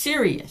you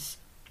serious?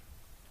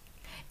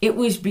 It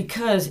was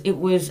because it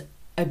was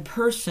a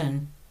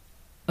person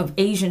of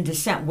Asian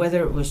descent,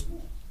 whether it was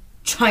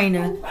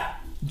China,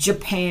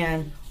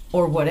 Japan,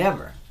 or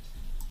whatever.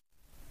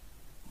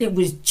 It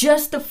was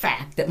just the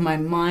fact that my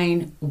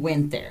mind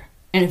went there.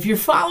 And if you're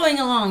following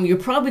along, you're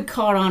probably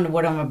caught on to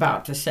what I'm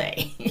about to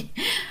say.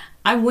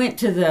 I went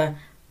to the,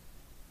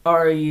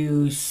 are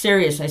you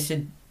serious? I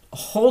said,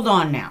 hold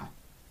on now.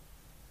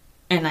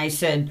 And I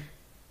said,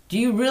 do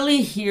you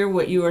really hear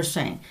what you are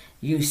saying?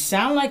 You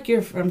sound like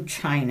you're from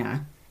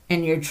China,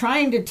 and you're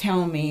trying to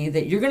tell me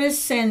that you're going to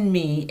send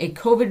me a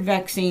COVID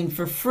vaccine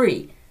for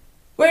free.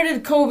 Where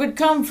did COVID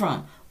come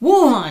from?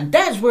 Wuhan,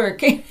 that's where it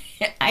came.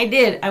 I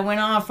did. I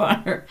went off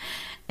on her.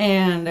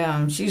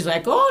 And she's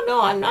like, oh,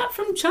 no, I'm not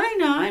from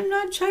China. I'm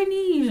not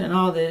Chinese and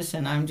all this.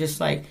 And I'm just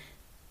like,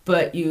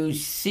 but you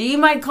see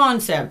my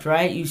concept,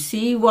 right? You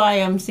see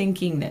why I'm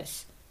thinking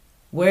this.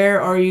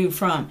 Where are you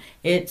from?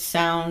 It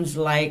sounds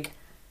like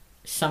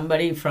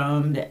somebody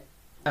from the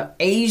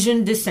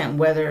Asian descent,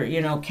 whether,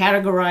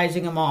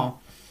 categorizing them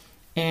all.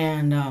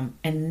 And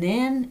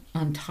then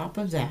on top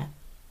of that,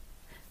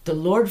 the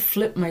Lord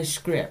flipped my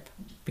script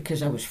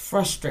because I was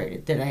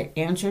frustrated that I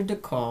answered the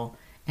call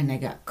and I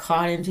got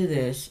caught into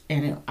this,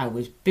 and I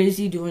was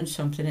busy doing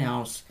something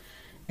else.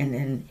 And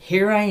then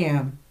here I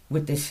am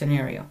with this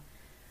scenario.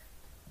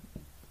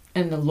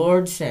 And the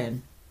Lord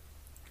said,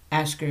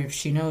 ask her if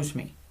she knows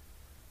me.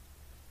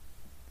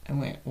 I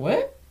went,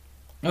 what?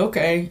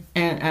 Okay.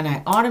 And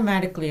I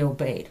automatically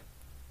obeyed.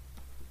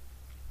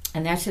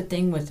 And that's the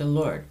thing with the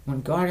Lord.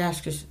 When God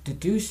asks us to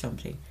do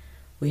something,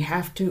 we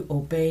have to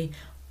obey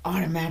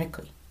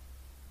automatically,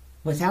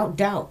 without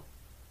doubt.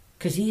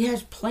 Because he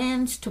has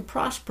plans to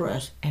prosper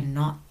us and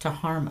not to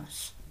harm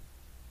us.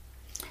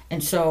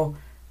 And so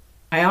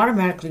I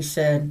automatically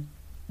said,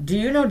 do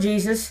you know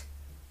Jesus?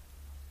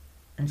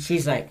 And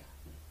she's like,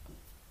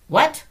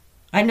 what?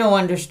 I no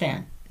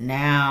understand.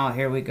 Now,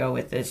 here we go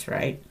with this,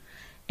 right?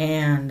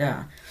 And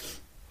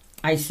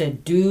I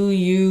said, do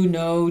you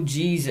know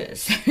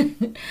Jesus?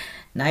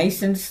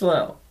 Nice and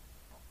slow.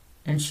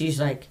 And she's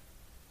like,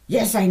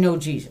 yes, I know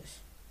Jesus.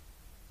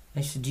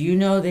 I said, do you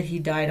know that he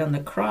died on the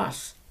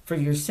cross for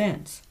your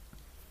sins?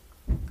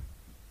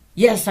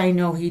 Yes, I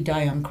know he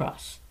died on the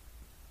cross.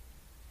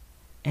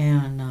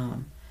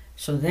 And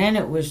so then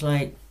it was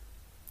like,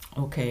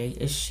 okay,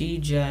 is she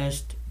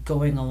just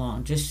going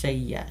along? Just say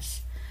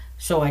yes.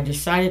 So I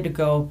decided to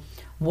go,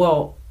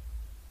 well,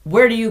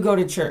 where do you go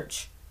to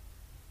church?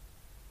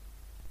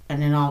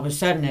 And then all of a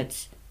sudden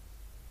it's,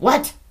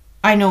 what?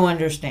 I no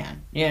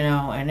understand,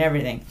 and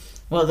everything.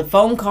 Well, the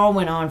phone call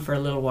went on for a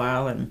little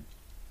while, and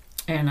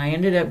I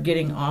ended up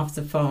getting off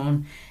the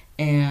phone,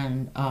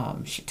 and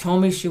she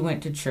told me she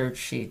went to church.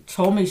 She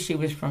told me she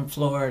was from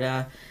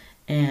Florida,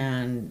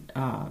 and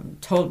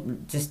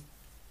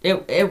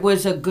it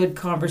was a good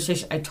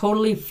conversation. I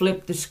totally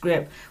flipped the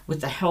script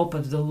with the help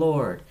of the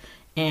Lord.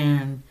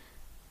 And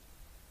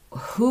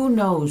who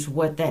knows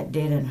what that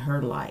did in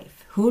her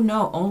life?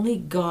 Only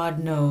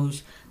God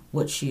knows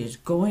what she is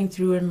going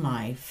through in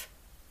life,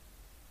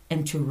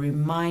 and to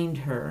remind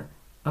her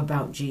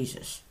about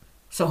Jesus.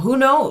 So who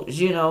knows?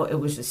 It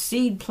was a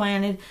seed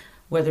planted,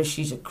 whether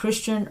she's a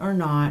Christian or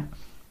not.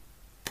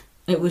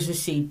 It was a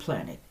seed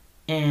planted,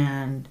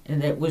 and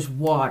it was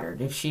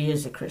watered if she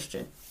is a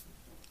Christian.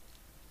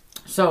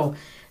 So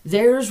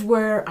there's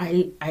where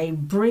I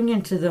bring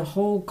into the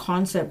whole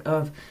concept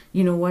of,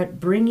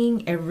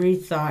 bringing every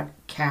thought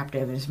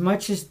captive. As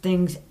much as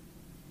things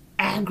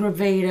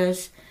aggravate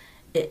us,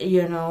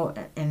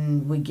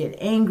 and we get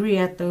angry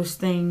at those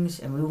things,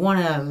 and we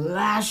want to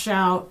lash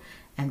out,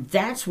 and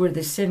that's where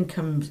the sin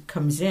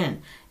comes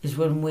in, is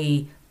when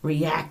we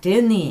react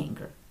in the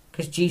anger.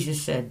 Because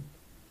Jesus said,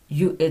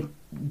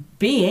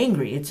 be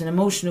angry. It's an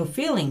emotional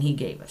feeling he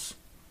gave us.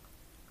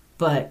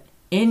 But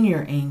in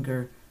your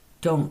anger,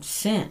 don't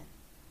sin.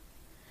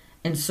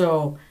 And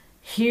so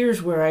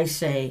here's where I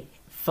say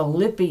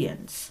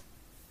Philippians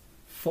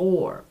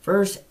 4,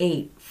 verse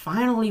 8,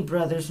 finally,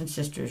 brothers and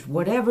sisters,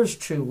 whatever's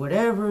true,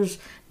 whatever's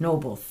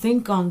noble,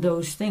 think on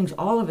those things,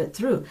 all of it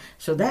through.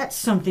 So that's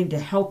something to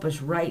help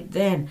us right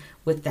then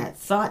with that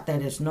thought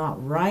that is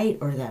not right,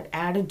 or that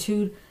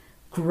attitude.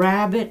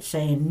 Grab it,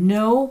 saying,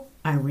 no,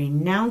 I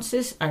renounce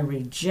this, I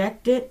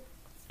reject it,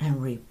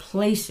 and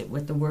replace it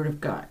with the Word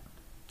of God,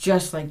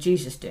 just like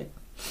Jesus did.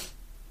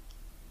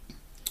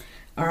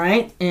 All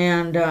right,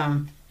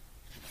 and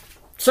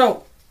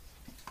so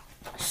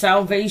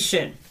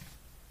salvation.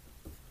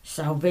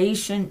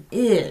 Salvation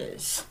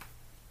is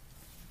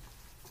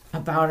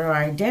about our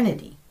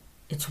identity.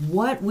 It's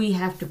what we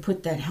have to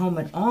put that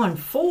helmet on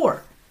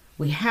for.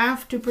 We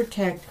have to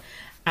protect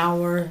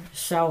our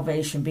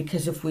salvation,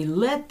 because if we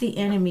let the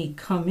enemy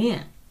come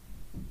in,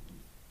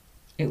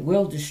 it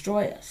will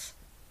destroy us.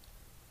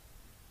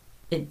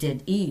 It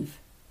did Eve.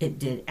 It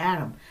did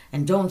Adam.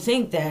 And don't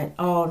think that,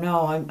 oh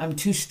no, I'm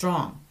too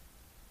strong.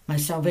 My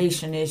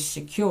salvation is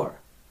secure.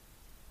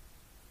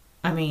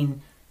 I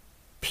mean,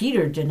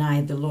 Peter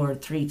denied the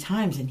Lord 3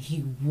 times, and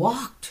he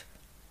walked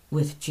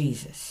with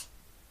Jesus,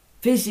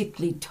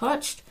 physically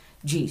touched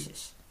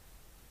Jesus.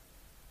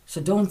 So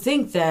don't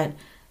think that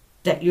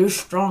you're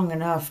strong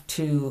enough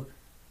to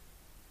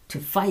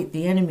fight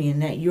the enemy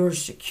and that you're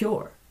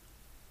secure.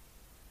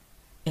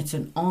 It's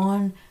an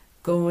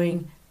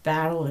ongoing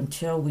battle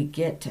until we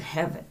get to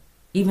heaven.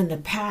 Even the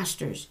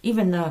pastors,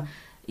 even a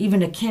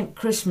Kent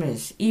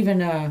Christmas, even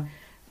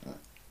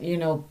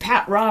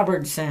Pat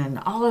Robertson,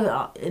 all of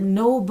that,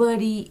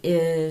 nobody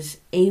is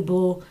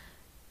able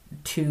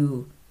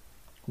to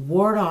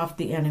ward off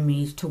the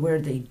enemies to where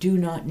they do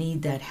not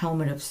need that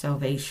helmet of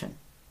salvation.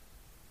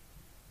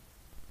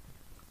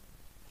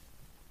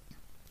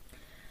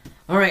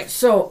 All right,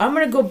 so I'm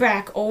going to go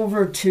back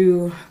over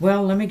to,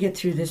 let me get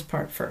through this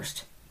part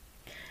first.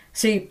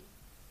 See,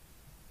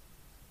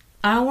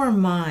 our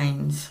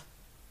minds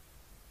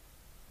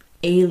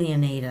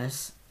alienate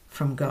us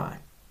from God.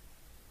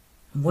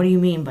 What do you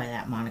mean by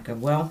that, Monica?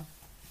 Well,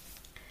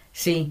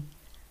 see,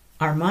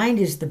 our mind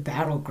is the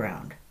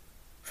battleground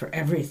for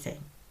everything.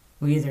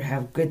 We either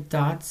have good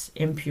thoughts,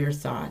 impure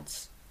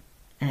thoughts,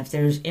 and if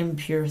there's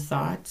impure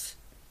thoughts,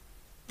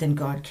 then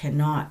God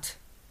cannot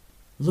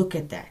look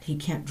at that. He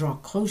can't draw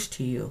close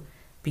to you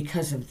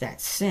because of that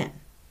sin.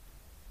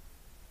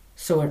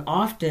 So it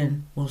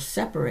often will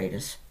separate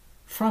us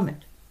from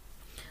it.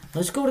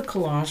 Let's go to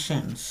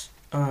Colossians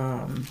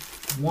 1.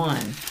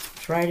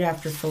 It's right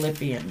after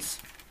Philippians.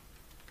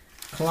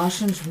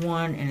 Colossians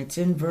 1, and it's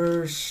in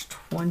verse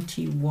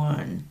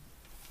 21.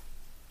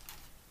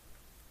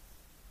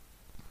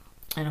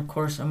 And of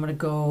course, I'm going to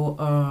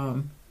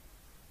go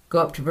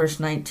up to verse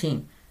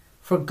 19.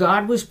 For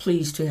God was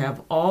pleased to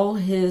have all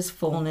his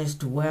fullness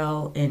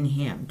dwell in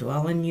him,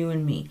 dwell in you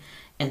and me,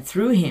 and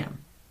through him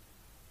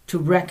to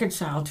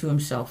reconcile to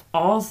himself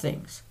all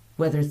things,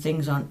 whether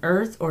things on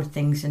earth or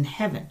things in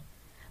heaven,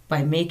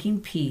 by making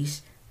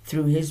peace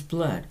through his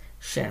blood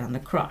shed on the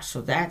cross.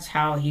 So that's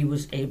how he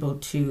was able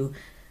to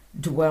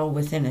dwell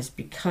within us,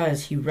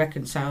 because he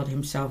reconciled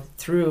himself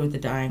through the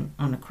dying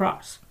on the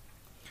cross.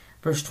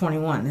 Verse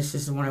 21, this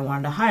is the one I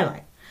wanted to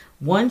highlight.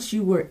 Once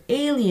you were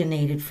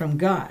alienated from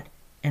God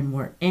and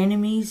were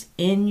enemies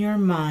in your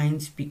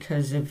minds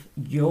because of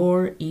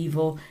your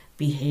evil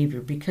behavior,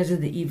 because of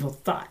the evil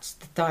thoughts,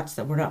 the thoughts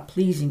that were not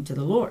pleasing to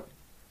the Lord.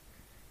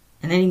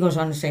 And then he goes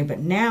on to say, but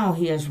now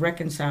he has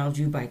reconciled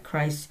you by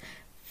Christ's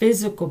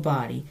physical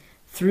body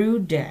through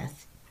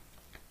death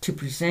to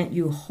present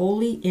you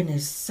holy in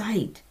his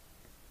sight,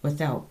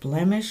 without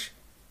blemish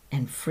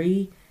and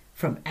free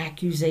from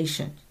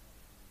accusation.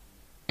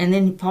 And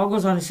then Paul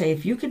goes on to say,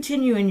 if you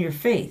continue in your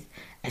faith,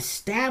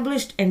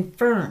 established and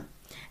firm,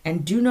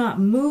 and do not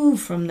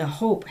move from the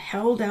hope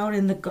held out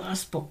in the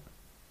gospel.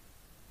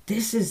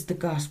 This is the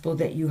gospel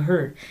that you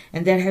heard,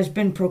 and that has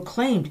been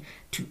proclaimed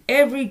to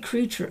every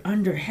creature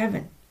under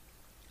heaven,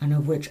 and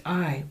of which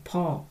I,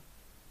 Paul,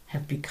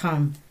 have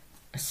become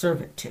a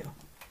servant to.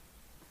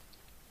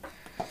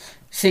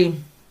 See,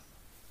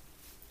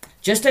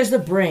 just as the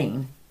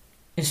brain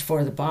is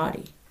for the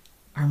body,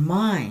 our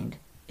mind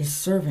is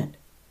servant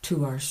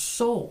to our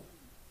soul.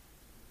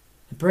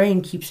 The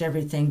brain keeps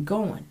everything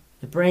going.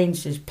 The brain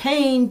says,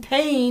 pain,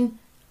 pain.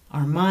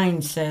 Our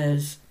mind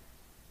says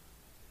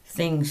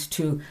things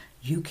to,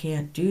 you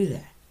can't do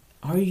that.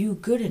 Are you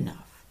good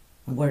enough?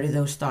 And where do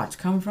those thoughts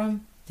come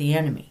from? The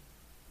enemy.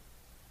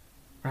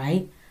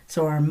 Right?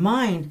 So our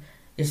mind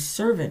is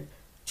servant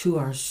to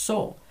our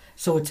soul.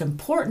 So it's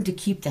important to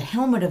keep the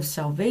helmet of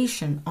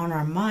salvation on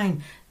our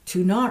mind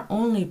to not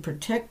only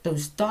protect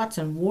those thoughts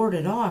and ward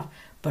it off,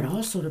 but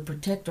also to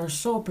protect our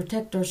soul,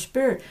 protect our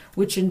spirit,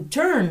 which in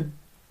turn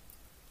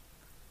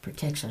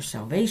protects our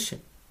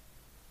salvation.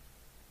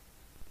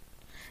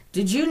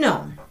 Did you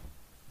know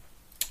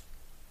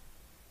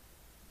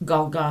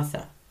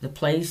Golgotha, the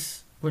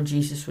place where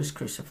Jesus was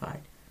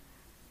crucified,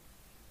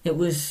 it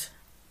was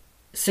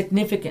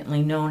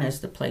significantly known as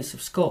the place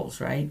of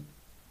skulls, right?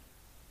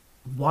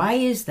 Why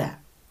is that?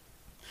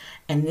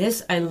 And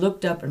this I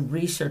looked up and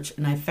researched,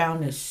 and I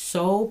found this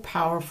so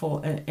powerful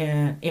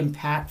and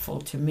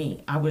impactful to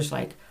me. I was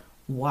like,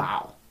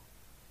 wow.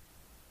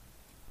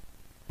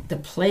 The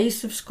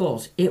place of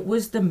skulls, it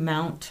was the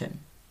mountain,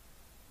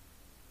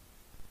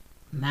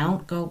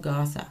 Mount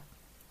Golgotha.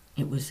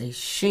 It was a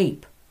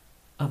shape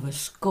of a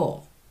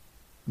skull.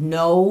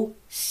 No,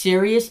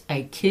 serious,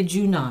 I kid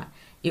you not.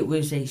 It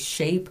was a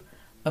shape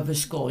of a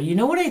skull. You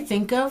know what I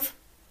think of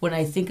when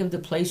I think of the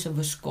place of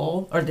a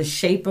skull, or the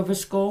shape of a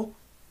skull?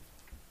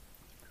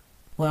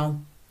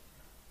 Well,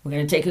 we're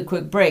going to take a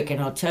quick break,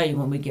 and I'll tell you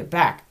when we get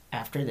back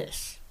after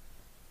this.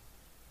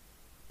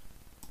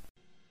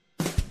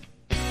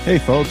 Hey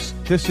folks,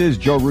 this is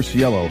Joe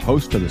Rusiello,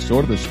 host of the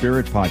Sword of the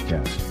Spirit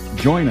podcast.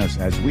 Join us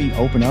as we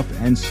open up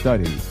and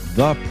study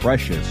the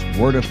precious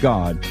Word of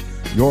God,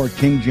 your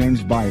King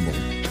James Bible,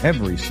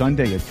 every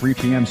Sunday at 3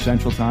 p.m.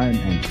 Central Time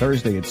and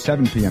Thursday at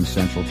 7 p.m.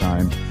 Central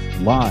Time,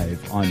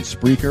 live on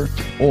Spreaker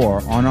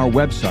or on our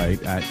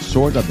website at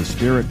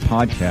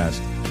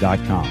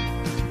swordofthespiritpodcast.com.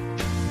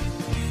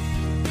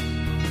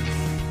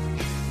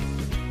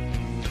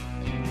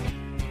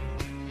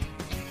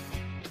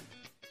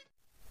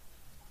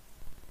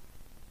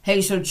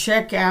 Hey, so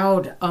check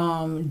out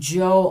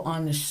Joe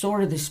on the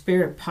Sword of the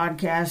Spirit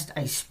podcast.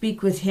 I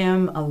speak with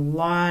him a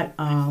lot.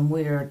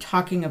 We're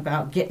talking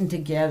about getting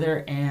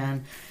together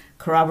and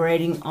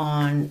corroborating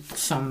on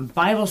some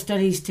Bible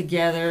studies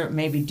together,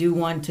 maybe do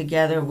one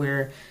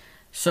together.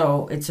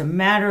 So it's a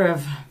matter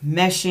of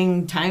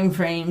meshing time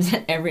frames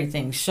and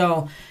everything.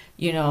 So,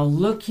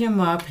 look him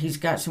up. He's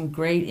got some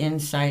great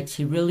insights.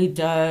 He really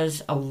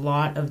does a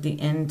lot of the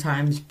end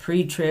times,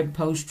 pre-trib,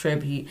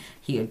 post-trib. He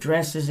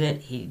addresses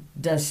it. He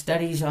does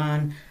studies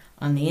on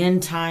the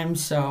end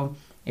times. So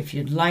if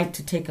you'd like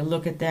to take a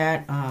look at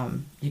that,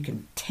 you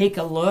can take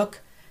a look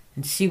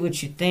and see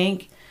what you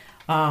think.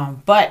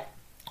 But,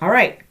 all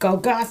right,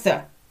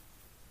 Golgotha.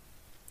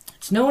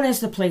 It's known as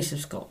the place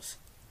of skulls.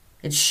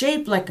 It's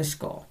shaped like a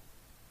skull.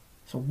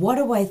 So what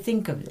do I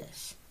think of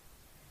this?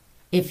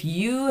 If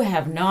you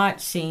have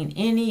not seen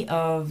any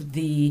of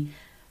the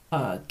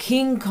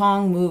King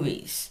Kong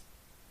movies,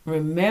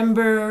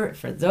 remember,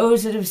 for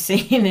those that have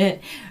seen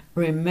it,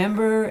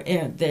 remember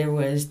there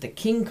was the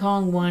King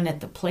Kong one at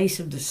the place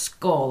of the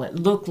skull. It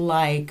looked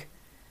like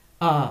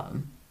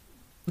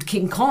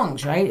King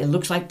Kong's, right? It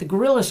looks like the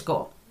gorilla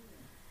skull.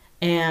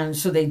 And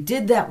so they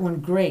did that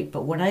one great.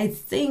 But when I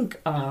think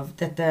of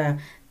that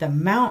the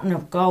mountain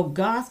of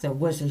Golgotha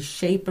was a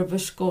shape of a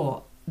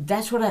skull,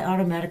 that's what I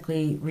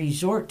automatically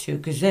resort to,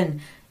 because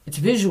then it's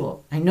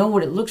visual. I know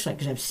what it looks like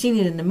because I've seen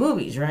it in the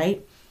movies,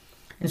 right?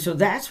 And so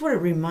that's what it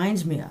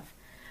reminds me of.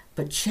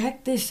 But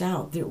check this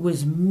out. There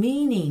was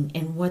meaning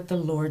in what the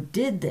Lord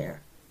did there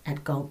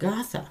at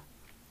Golgotha.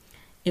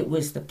 It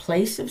was the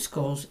place of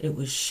skulls. It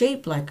was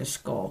shaped like a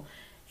skull.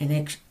 And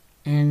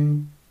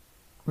in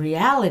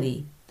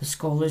reality, the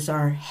skull is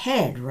our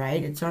head,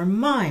 right? It's our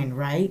mind,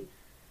 right?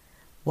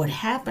 What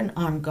happened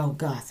on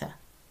Golgotha?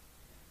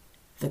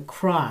 The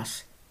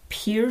cross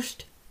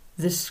pierced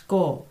the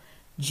skull.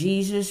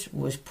 Jesus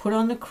was put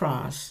on the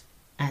cross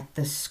at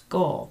the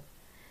skull.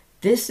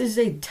 This is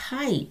a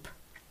type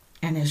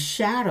and a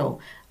shadow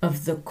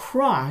of the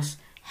cross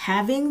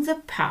having the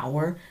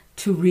power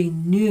to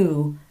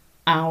renew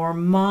our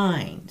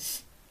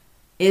minds.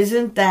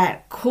 Isn't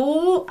that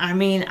cool? I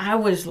mean, I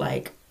was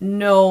like,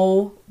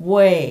 no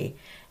way.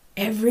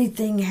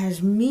 Everything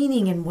has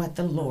meaning in what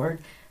the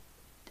Lord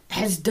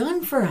has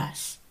done for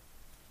us.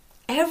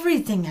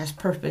 Everything has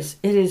purpose.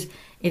 It is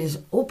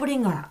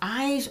opening our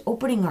eyes,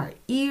 opening our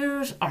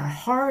ears, our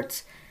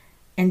hearts,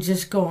 and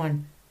just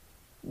going,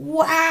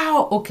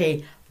 wow.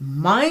 Okay,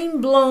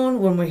 mind blown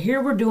when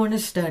we're doing a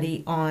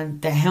study on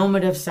the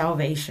helmet of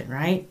salvation,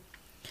 right?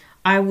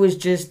 I was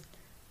just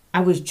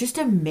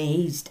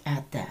amazed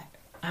at that.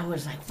 I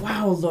was like,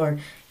 wow, Lord,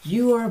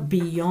 you are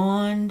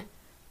beyond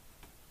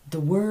the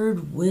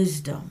word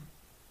wisdom.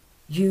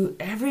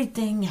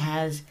 Everything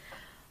has...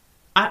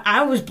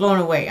 I was blown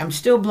away. I'm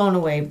still blown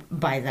away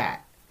by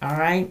that. All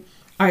right.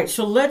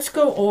 So let's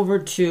go over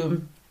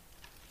to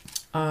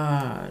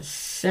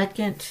Let's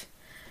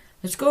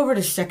go over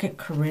to 2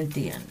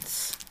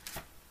 Corinthians.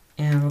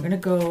 And we're going to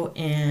go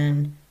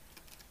in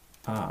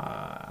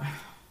chapter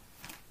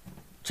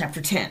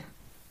 10.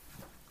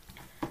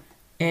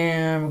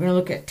 And we're going to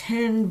look at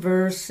 10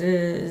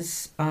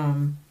 verses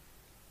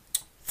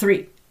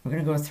 3. We're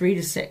going to go 3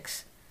 to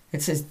 6.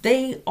 It says,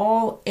 they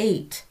all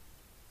ate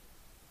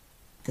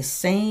the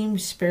same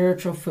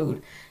spiritual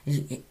food.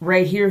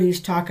 Right here, he's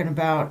talking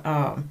about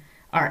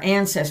our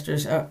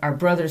ancestors, our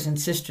brothers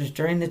and sisters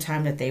during the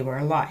time that they were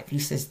alive. He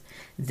says,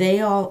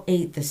 they all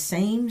ate the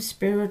same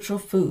spiritual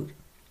food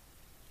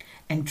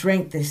and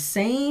drank the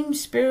same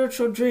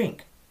spiritual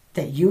drink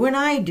that you and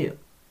I do.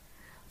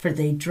 For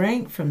they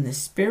drank from the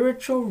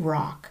spiritual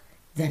rock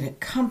that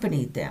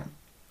accompanied them,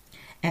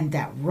 and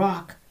that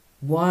rock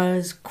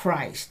was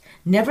Christ.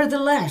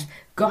 Nevertheless,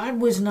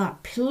 God was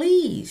not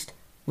pleased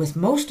with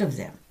most of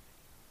them.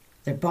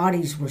 Their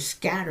bodies were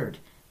scattered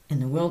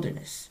in the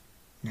wilderness.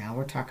 Now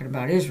we're talking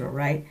about Israel,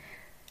 right?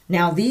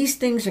 Now these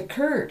things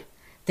occurred.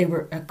 They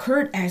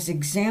occurred as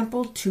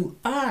example to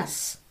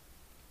us,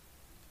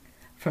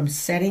 from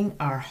setting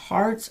our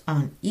hearts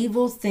on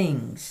evil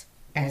things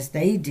as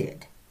they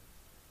did.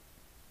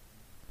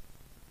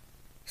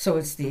 So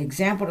it's the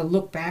example to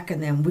look back,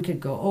 and then we could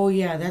go, oh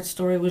yeah, that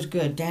story was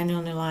good. Daniel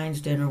and the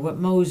lion's den, or what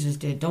Moses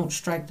did. Don't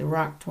strike the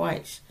rock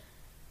twice.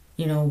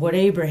 You know, what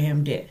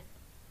Abraham did.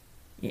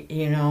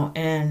 You know,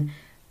 and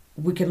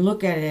we can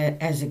look at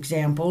it as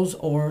examples,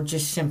 or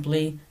just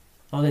simply,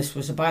 oh, this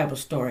was a Bible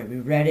story. We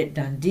read it,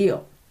 done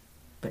deal.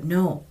 But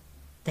no,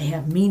 they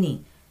have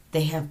meaning.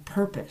 They have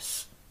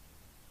purpose.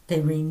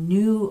 They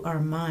renew our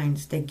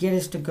minds. They get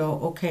us to go,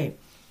 okay,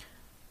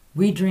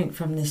 we drink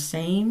from the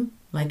same,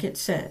 like it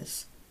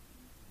says,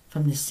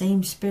 from the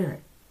same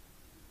Spirit.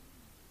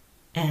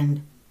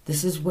 And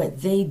this is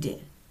what they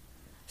did.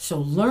 So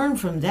learn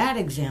from that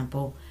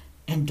example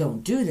and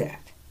don't do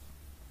that.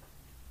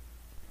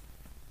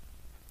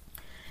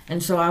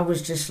 And so I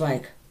was just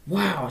like,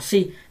 wow.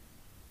 See,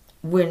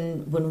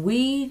 when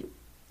we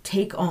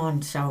take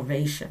on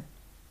salvation,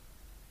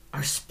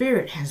 our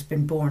spirit has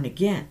been born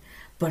again,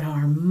 but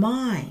our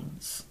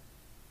minds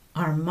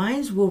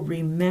will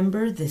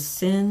remember the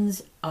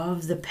sins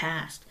of the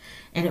past,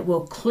 and it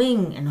will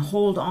cling and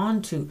hold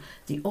on to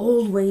the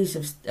old ways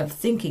of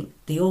thinking,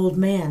 the old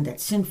man, that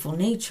sinful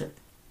nature.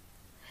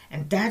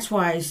 And that's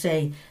why I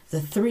say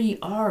the 3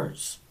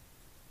 R's.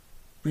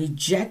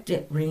 Reject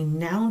it,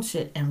 renounce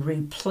it, and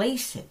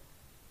replace it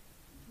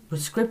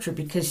with Scripture.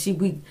 Because, see,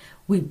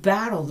 we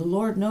battle. The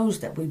Lord knows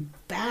that we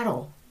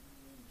battle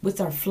with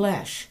our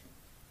flesh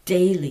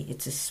daily.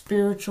 It's a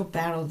spiritual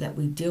battle that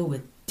we deal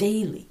with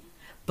daily.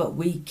 But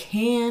we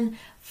can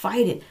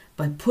fight it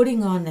by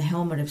putting on the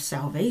helmet of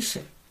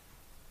salvation.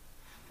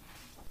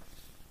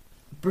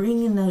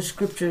 Bringing those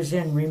scriptures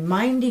in,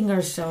 reminding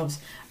ourselves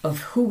of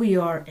who we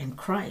are in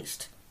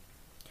Christ.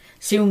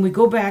 See, when we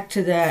go back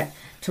to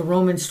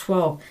Romans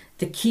 12,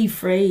 the key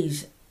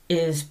phrase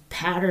is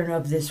pattern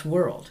of this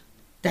world.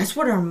 That's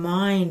what our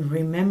mind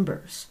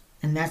remembers,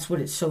 and that's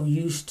what it's so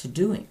used to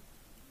doing.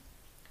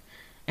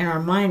 And our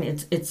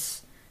mind,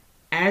 it's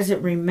as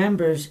it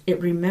remembers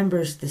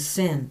the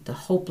sin, the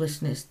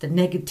hopelessness, the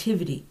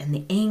negativity, and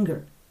the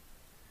anger.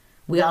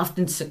 We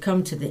often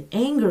succumb to the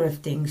anger of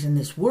things in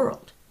this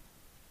world,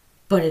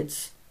 but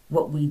it's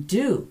what we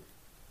do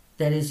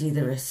that is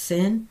either a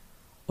sin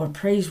or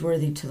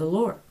praiseworthy to the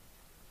Lord.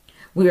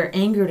 We are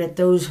angered at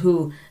those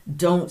who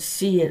don't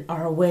see it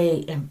our way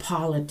in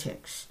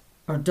politics,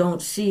 or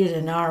don't see it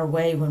in our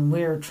way when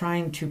we're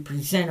trying to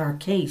present our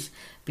case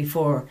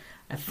before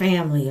a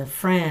family, a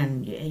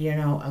friend,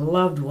 a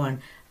loved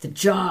one, the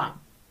job.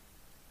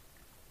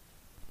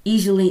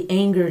 Easily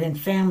angered in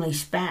family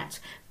spats.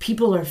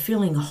 People are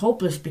feeling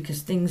hopeless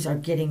because things are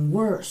getting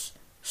worse.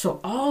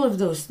 So all of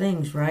those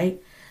things,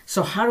 right?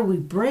 So how do we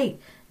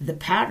break the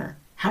pattern?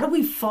 How do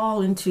we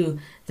fall into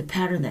the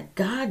pattern that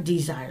God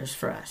desires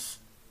for us?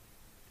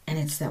 And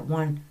it's that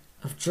one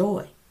of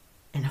joy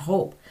and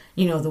hope.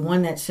 The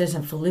one that says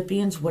in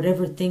Philippians,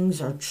 whatever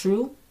things are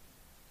true,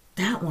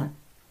 that one.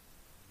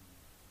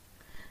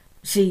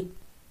 See,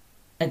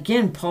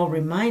 again, Paul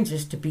reminds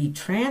us to be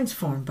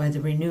transformed by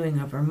the renewing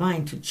of our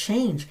mind, to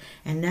change.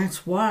 And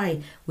that's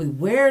why we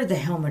wear the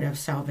helmet of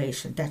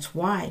salvation. That's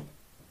why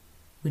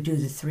we do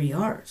the 3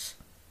 R's.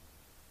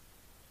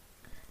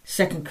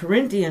 2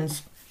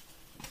 Corinthians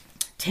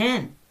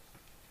 10,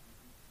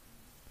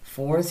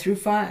 4 through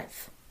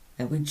 5,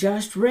 that we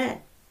just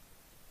read,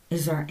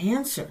 is our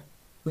answer.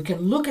 We can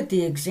look at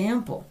the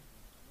example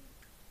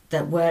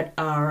that what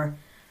our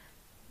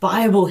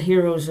Bible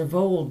heroes of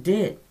old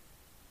did.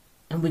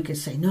 And we could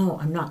say, no,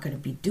 I'm not going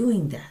to be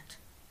doing that.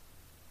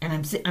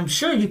 And I'm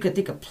sure you could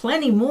think of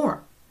plenty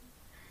more.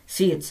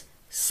 See, it's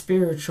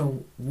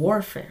spiritual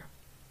warfare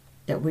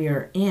that we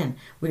are in.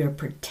 We are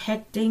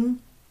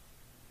protecting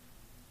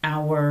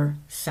our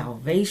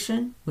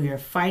salvation. We are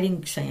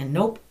fighting, saying,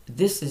 nope,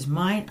 this is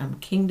mine. I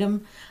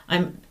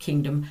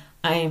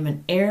am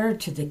an heir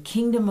to the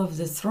kingdom of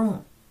the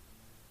throne.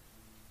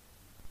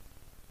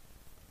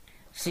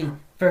 See,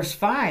 verse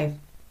 5.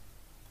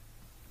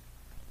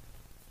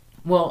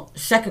 Well,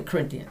 2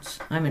 Corinthians.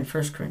 I'm in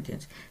 1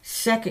 Corinthians.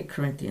 2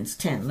 Corinthians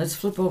 10. Let's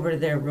flip over to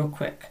there real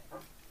quick.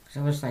 So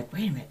I was like,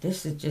 wait a minute,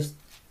 this is just,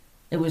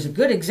 it was a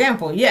good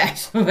example,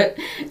 yes. But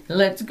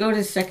let's go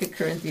to 2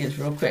 Corinthians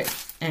real quick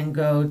and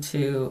go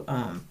to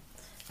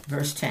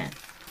verse 10,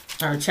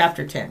 or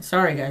chapter 10.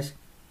 Sorry, guys.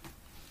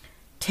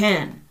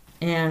 10.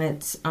 And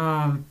it's,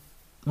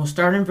 we'll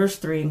start in verse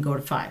 3 and go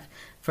to 5.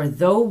 For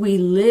though we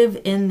live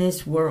in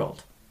this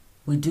world,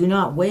 we do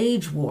not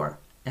wage war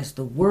as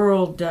the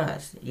world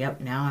does.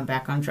 Yep, now I'm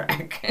back on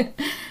track.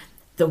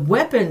 The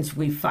weapons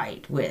we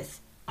fight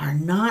with are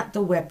not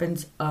the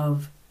weapons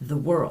of the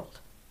world.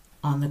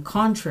 On the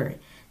contrary,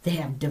 they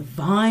have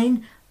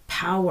divine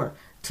power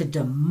to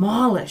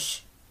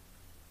demolish.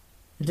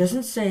 It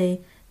doesn't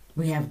say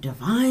we have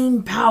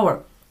divine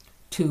power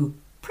to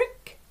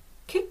prick,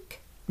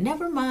 kick,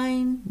 never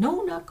mind,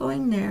 no, not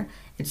going there.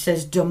 It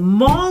says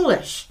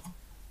demolish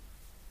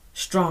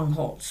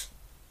strongholds.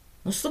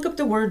 Let's look up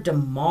the word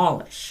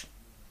demolish.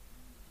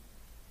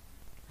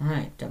 All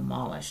right,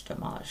 demolish.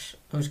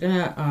 I was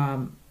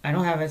gonna, I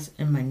don't have it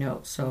in my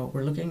notes, so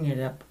we're looking it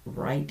up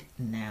right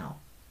now.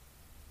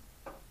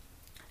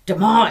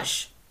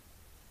 Demolish.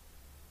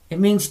 It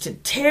means to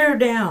tear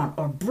down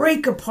or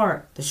break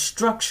apart the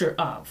structure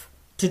of,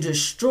 to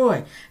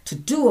destroy, to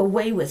do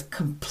away with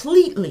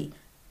completely,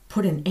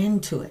 put an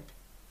end to it,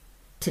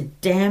 to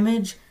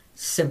damage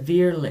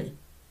severely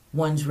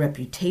one's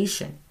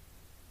reputation.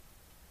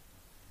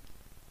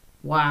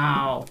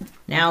 Wow.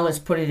 Now let's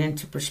put it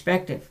into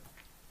perspective.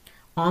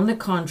 On the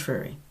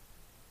contrary,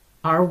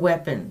 our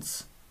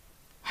weapons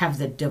have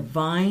the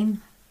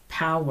divine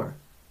power.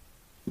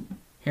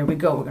 Here we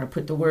go. We're going to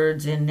put the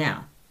words in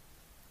now.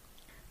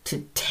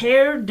 To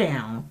tear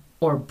down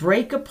or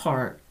break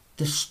apart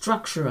the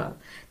structure of,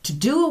 to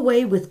do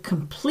away with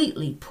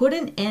completely, put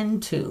an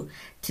end to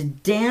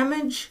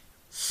damage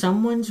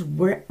someone's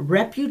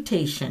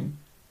reputation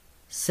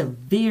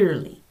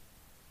severely,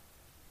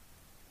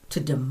 to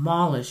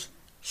demolish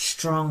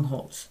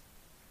strongholds.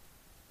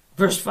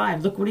 Verse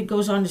 5, look what he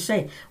goes on to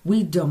say.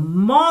 We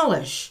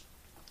demolish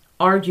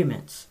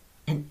arguments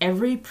and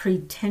every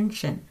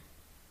pretension,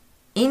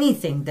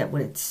 anything that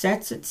would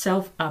sets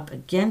itself up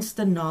against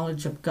the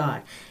knowledge of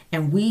God.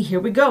 And we, here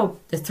we go,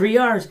 the 3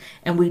 R's,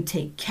 and we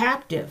take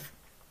captive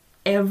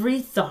every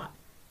thought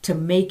to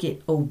make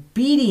it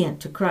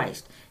obedient to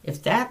Christ.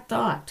 If that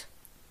thought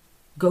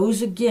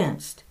goes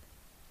against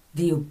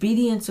the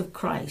obedience of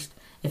Christ,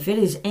 if it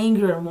is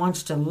anger and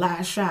wants to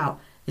lash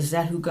out, is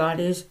that who God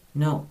is?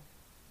 No.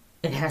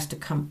 It has to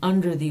come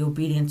under the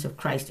obedience of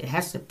Christ. It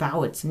has to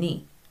bow its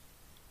knee.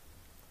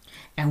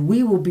 And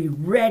we will be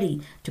ready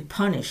to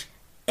punish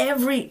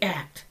every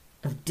act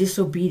of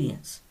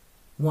disobedience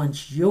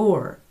once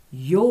your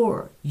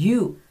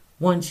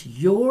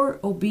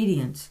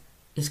obedience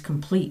is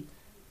complete.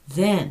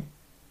 Then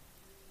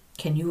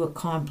can you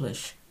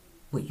accomplish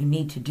what you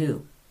need to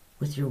do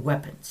with your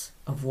weapons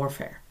of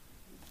warfare.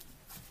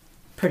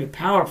 Pretty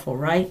powerful,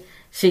 right?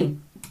 See,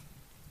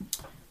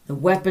 the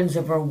weapons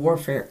of our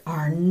warfare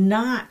are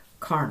not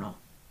carnal.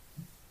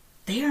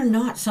 They are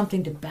not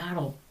something to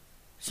battle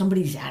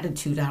somebody's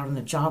attitude out on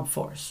the job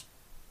force.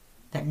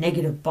 That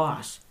negative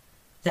boss,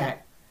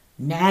 that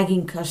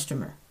nagging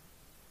customer.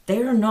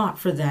 They are not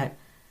for that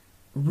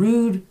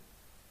rude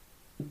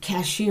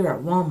cashier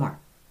at Walmart.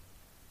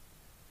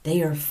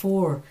 They are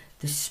for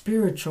the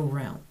spiritual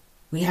realm.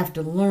 We have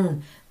to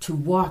learn to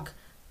walk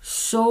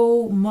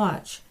so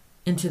much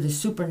into the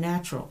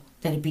supernatural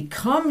that it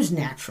becomes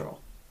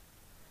natural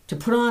to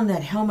put on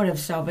that helmet of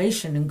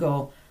salvation and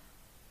go,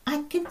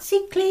 I can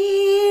see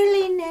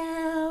clearly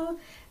now,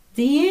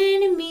 the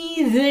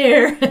enemy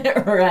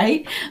there,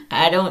 right?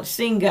 I don't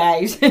sing,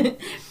 guys. To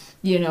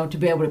be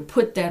able to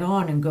put that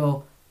on and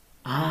go,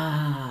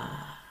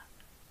 I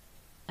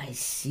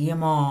see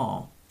them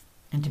all.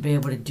 And to be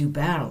able to do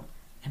battle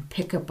and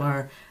pick up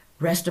our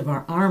rest of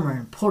our armor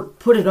and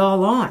put it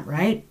all on,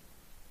 right?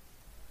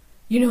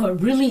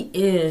 It really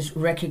is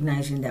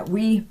recognizing that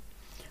we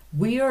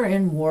are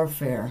in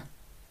warfare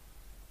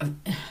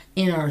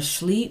in our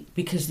sleep,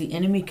 because the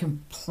enemy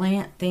can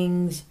plant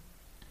things,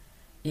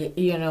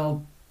 in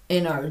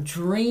our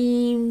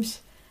dreams.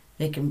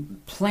 They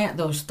can plant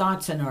those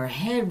thoughts in our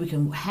head. We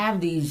can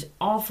have these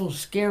awful,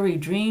 scary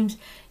dreams.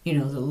 The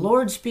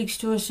Lord speaks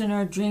to us in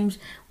our dreams.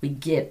 We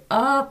get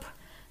up,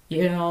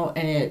 and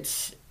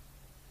it's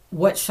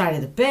what side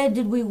of the bed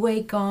did we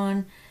wake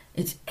on?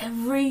 It's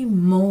every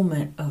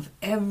moment of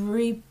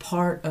every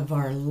part of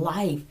our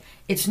life.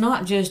 It's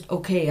not just,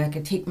 okay, I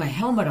could take my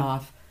helmet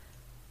off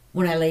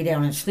when I lay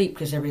down and sleep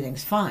because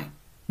everything's fine.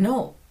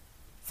 No.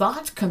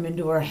 Thoughts come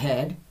into our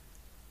head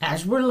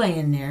as we're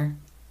laying there,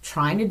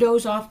 trying to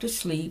doze off to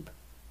sleep.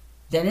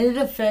 Then it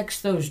affects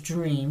those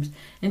dreams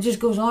and just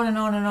goes on and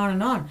on and on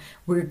and on.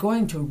 We're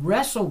going to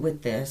wrestle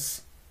with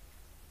this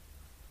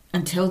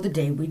until the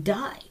day we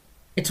die.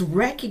 It's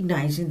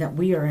recognizing that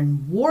we are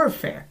in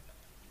warfare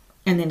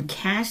and then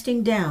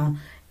casting down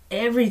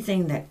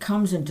everything that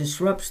comes and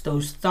disrupts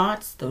those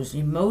thoughts, those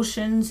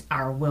emotions,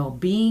 our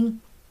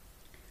well-being.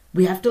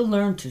 We have to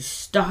learn to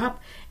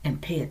stop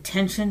and pay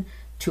attention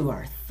to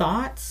our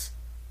thoughts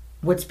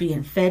What's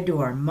being fed to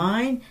our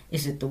mind?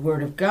 Is it the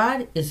Word of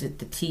God? Is it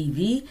the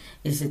TV?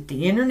 Is it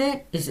the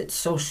internet? Is it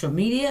social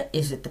media?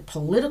 Is it the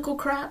political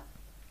crap?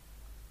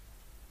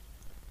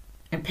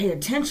 And pay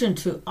attention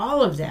to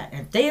all of that.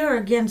 If they are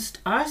against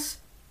us,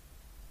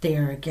 they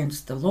are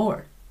against the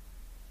Lord.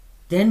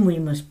 Then we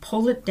must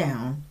pull it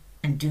down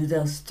and do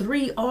those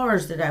 3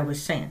 R's that I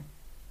was saying.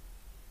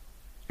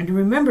 And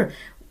remember,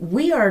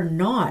 we are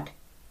not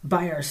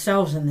by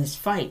ourselves in this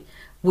fight.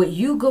 What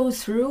you go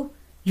through,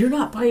 you're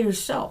not by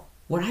yourself.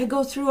 What I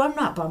go through, I'm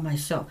not by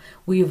myself.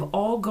 We have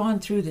all gone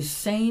through the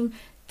same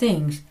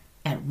things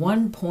at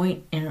one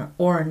point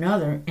or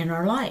another in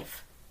our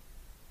life.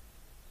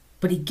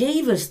 But he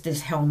gave us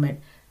this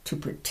helmet to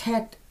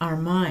protect our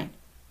mind,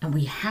 and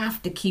we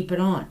have to keep it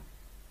on.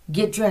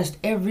 Get dressed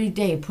every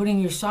day, putting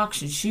your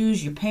socks, your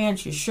shoes, your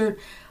pants, your shirt,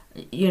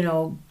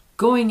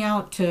 going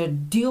out to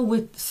deal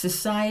with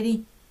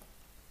society.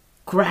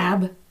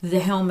 Grab the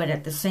helmet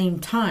at the same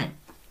time.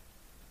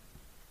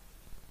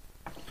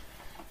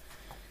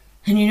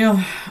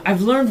 And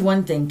I've learned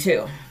one thing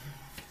too.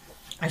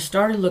 I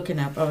started looking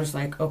up, I was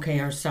like, okay,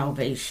 our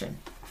salvation.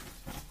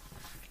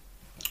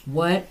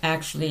 What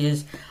actually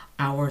is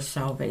our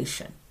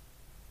salvation?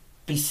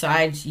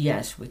 Besides,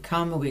 yes, we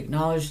come and we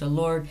acknowledge the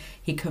Lord,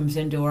 he comes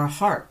into our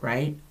heart,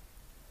 right?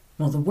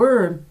 Well, the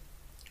word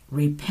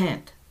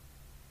repent.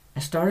 I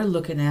started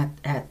looking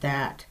at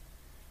that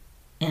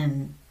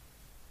in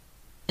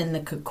the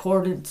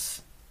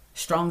concordance,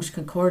 Strong's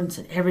Concordance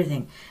and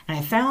everything. And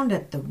I found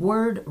that the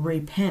word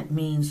repent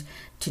means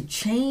to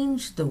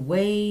change the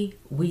way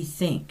we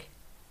think.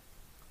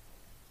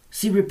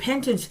 See,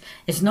 repentance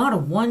is not a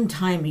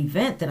one-time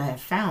event that I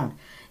have found.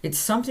 It's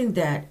something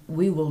that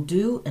we will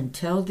do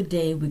until the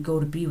day we go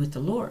to be with the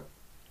Lord.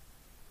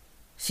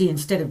 See,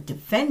 instead of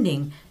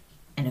defending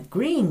and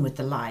agreeing with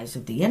the lies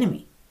of the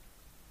enemy,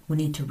 we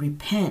need to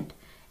repent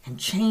and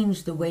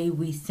change the way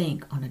we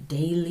think on a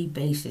daily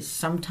basis.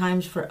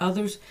 Sometimes for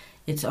others,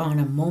 it's on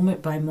a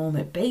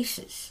moment-by-moment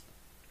basis.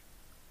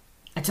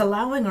 It's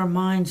allowing our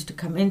minds to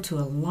come into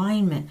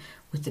alignment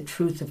with the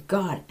truth of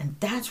God. And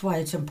that's why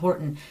it's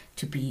important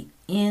to be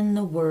in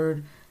the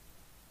Word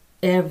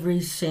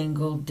every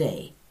single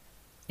day.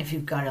 If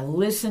you've got to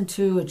listen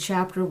to a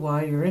chapter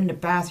while you're in the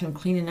bathroom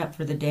cleaning up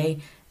for the day,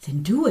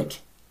 then do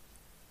it.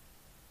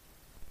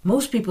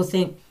 Most people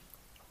think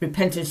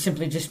repentance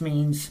simply just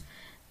means,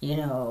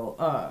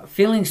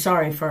 feeling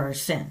sorry for our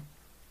sin.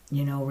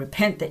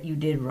 Repent that you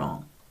did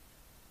wrong.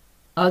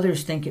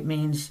 Others think it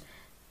means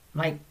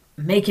like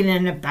making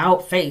an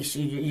about face.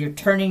 You're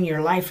turning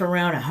your life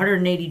around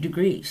 180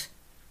 degrees.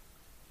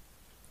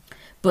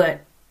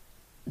 But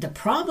the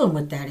problem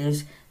with that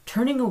is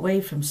turning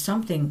away from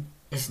something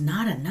is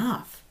not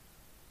enough.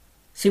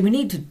 See, we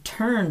need to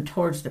turn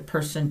towards the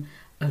person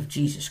of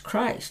Jesus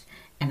Christ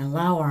and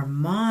allow our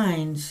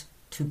minds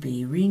to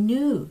be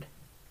renewed.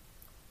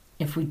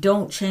 If we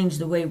don't change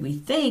the way we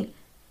think,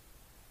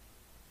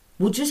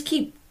 we'll just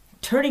keep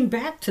turning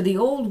back to the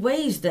old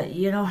ways that,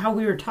 how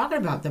we were talking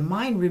about. The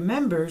mind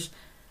remembers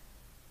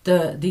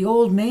the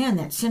old man,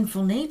 that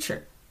sinful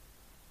nature.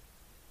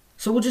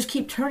 So we'll just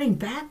keep turning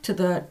back to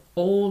the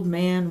old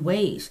man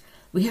ways.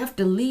 We have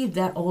to leave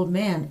that old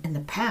man in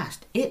the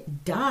past.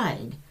 It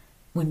died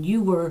when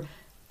you were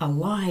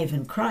alive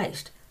in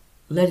Christ.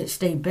 Let it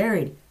stay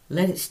buried.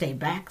 Let it stay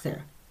back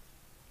there.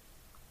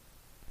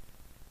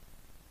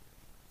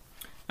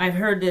 I've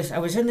heard this. I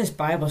was in this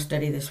Bible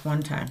study this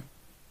one time,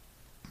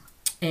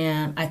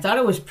 and I thought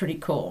it was pretty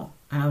cool.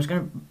 And I was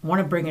going to want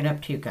to bring it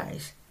up to you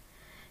guys.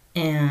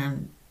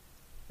 And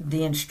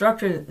the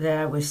instructor that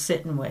I was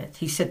sitting with,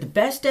 he said the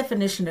best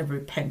definition of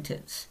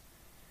repentance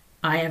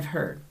I have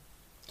heard.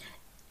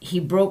 He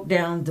broke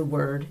down the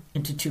word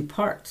into 2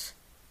 parts.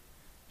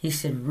 He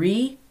said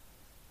re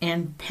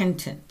and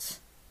pentance.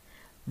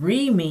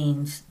 Re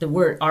means the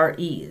word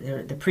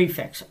re, the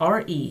prefix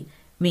re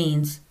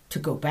means to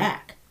go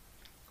back.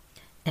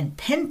 And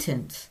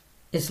pentance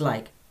is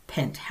like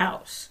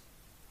penthouse,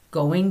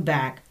 going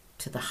back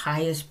to the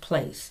highest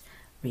place.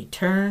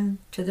 Return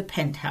to the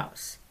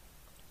penthouse.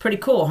 Pretty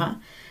cool, huh?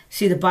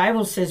 See, the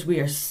Bible says we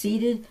are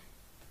seated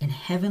in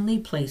heavenly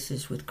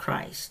places with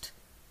Christ.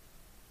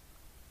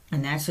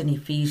 And that's in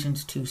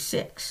Ephesians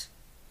 2:6.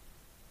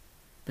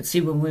 But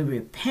see, when we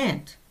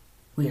repent,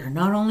 we are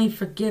not only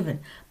forgiven,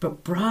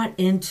 but brought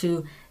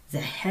into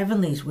the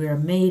heavenlies. We are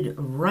made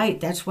right.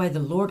 That's why the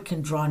Lord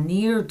can draw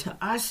near to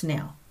us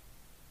now.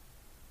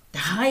 The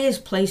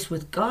highest place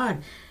with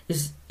God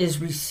is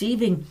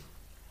receiving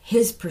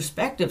his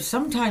perspective.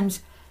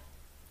 Sometimes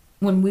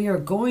when we are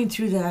going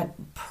through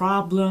that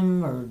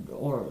problem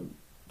or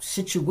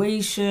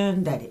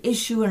situation, that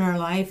issue in our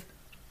life,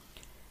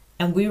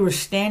 and we were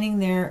standing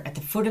there at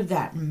the foot of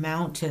that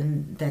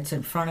mountain that's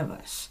in front of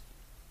us,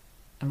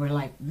 and we're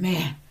like,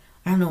 man,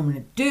 I don't know what I'm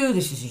going to do.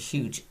 This is a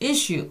huge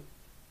issue.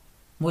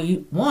 Well,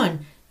 you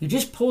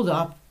just pulled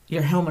off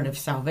your helmet of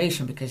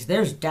salvation, because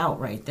there's doubt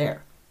right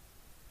there.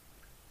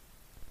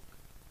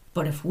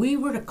 But if we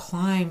were to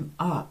climb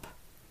up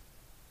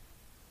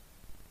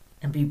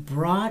and be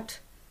brought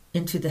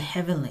into the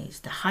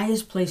heavenlies, the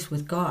highest place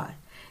with God,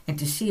 and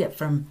to see it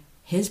from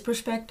his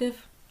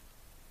perspective.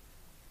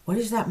 What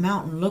does that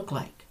mountain look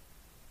like?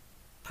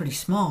 Pretty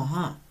small,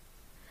 huh?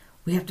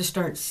 We have to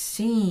start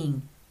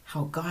seeing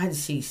how God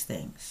sees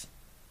things.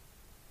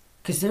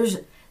 Because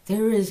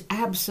there is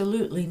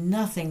absolutely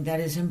nothing that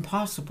is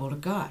impossible to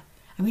God.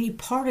 I mean, he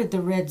parted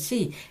the Red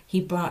Sea.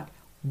 He brought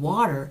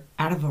water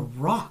out of a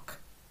rock.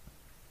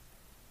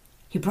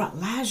 He brought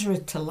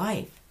Lazarus to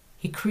life.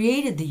 He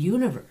created the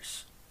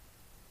universe.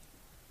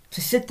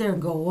 To sit there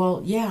and go,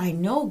 well, yeah, I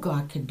know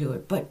God can do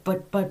it, but.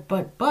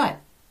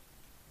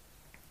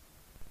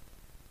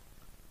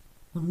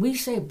 When we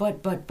say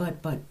but,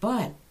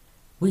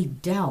 we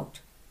doubt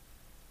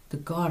the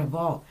God of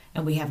all,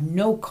 and we have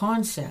no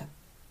concept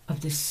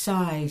of the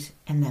size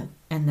and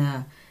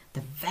the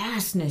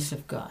vastness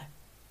of God.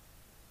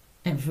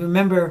 And if you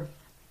remember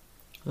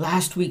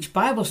last week's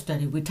Bible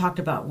study, we talked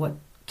about what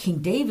King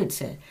David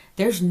said.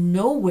 There's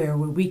nowhere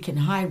where we can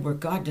hide where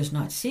God does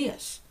not see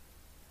us.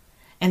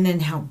 And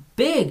then how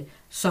big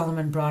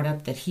Solomon brought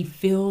up that he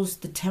fills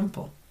the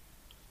temple.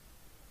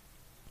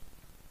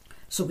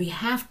 So we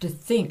have to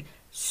think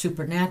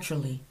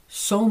supernaturally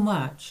so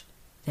much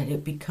that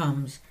it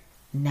becomes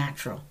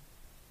natural.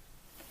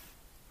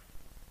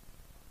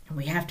 And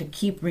we have to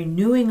keep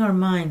renewing our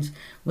minds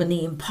when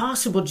the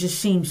impossible just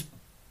seems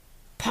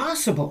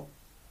possible.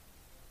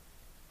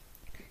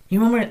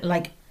 You remember,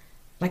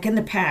 like in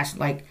the past,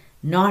 like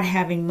not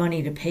having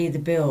money to pay the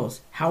bills,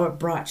 how it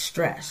brought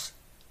stress.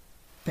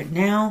 But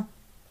now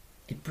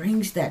it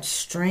brings that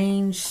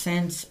strange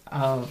sense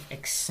of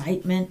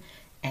excitement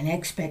and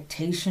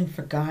expectation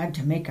for God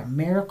to make a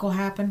miracle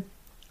happen.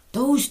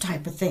 Those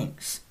type of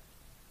things.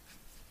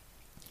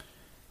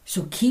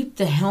 So keep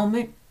the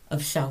helmet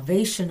of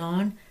salvation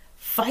on.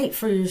 Fight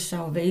for your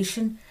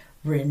salvation.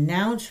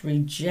 Renounce,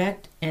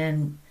 reject,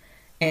 and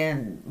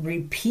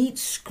repeat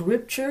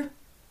Scripture.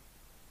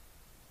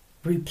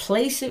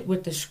 Replace it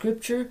with the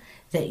Scripture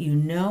that you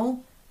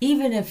know.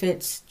 Even if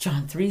it's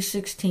John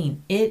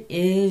 3:16, it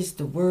is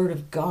the Word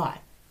of God.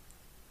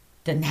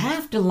 Doesn't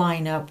have to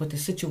line up with the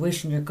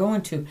situation you're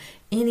going to.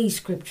 Any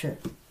Scripture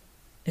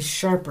is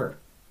sharper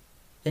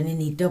than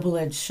any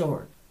double-edged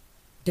sword,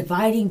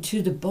 dividing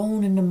to the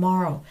bone and the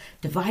marrow,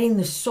 dividing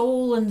the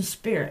soul and the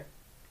spirit.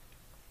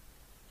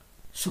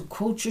 So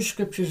quote your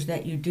Scriptures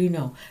that you do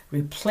know.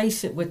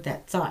 Replace it with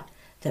that thought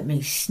that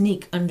may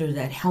sneak under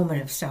that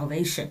helmet of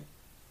salvation.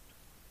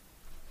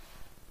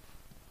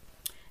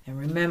 And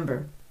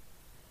remember,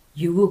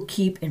 you will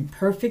keep in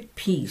perfect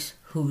peace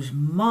whose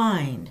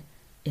mind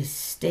is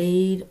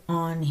stayed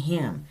on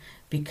him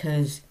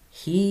because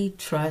he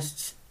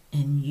trusts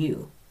in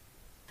you.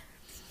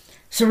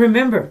 So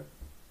remember,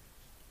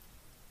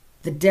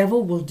 the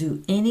devil will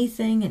do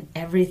anything and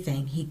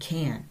everything he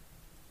can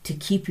to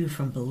keep you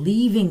from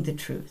believing the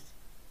truth.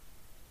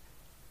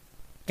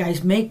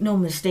 Guys, make no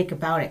mistake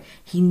about it.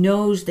 He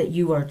knows that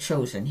you are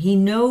chosen. He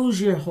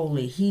knows you're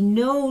holy. He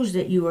knows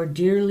that you are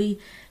dearly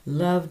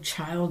loved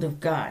child of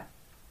God.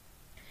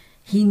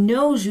 He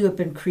knows you have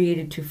been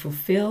created to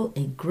fulfill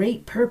a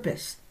great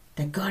purpose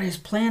that God has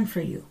planned for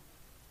you.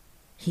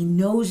 He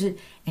knows it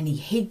and he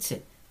hates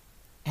it.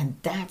 And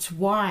that's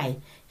why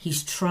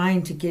he's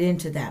trying to get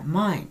into that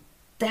mind.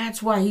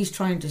 That's why he's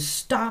trying to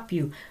stop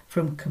you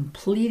from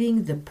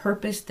completing the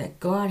purpose that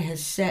God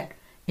has set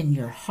in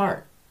your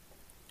heart.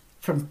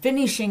 From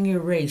finishing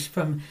your race,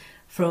 from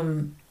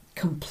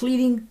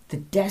completing the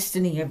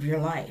destiny of your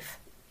life.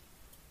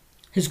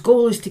 His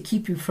goal is to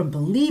keep you from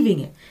believing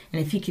it.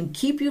 And if he can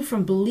keep you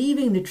from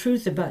believing the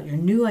truth about your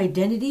new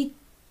identity,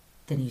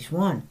 then he's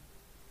won.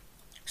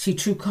 See,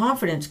 true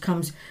confidence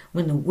comes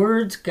when the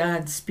words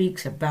God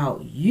speaks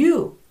about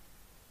you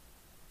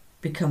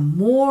become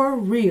more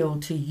real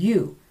to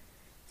you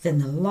than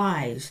the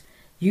lies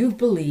you've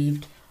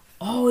believed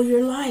all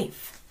your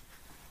life.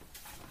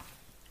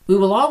 We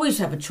will always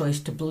have a choice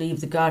to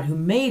believe the God who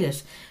made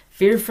us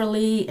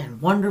fearfully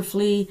and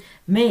wonderfully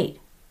made,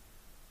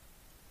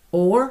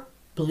 or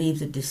believe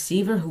the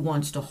deceiver who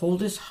wants to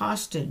hold us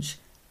hostage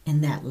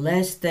in that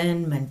less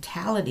than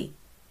mentality.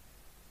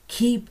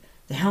 Keep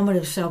the helmet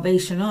of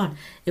salvation on.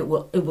 It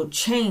will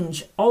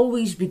change.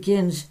 Always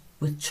begins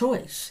with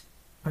choice.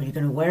 Are you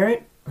going to wear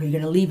it, or are you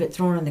going to leave it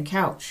thrown on the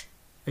couch?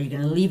 Are you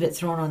going to leave it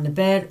thrown on the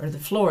bed or the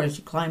floor as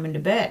you climb into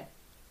bed?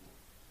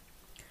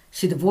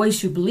 See, the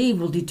voice you believe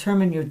will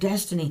determine your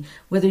destiny,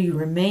 whether you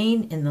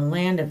remain in the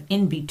land of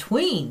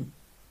in-between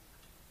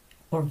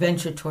or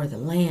venture toward the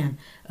land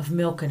of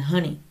milk and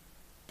honey.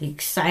 The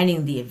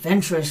exciting, the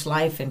adventurous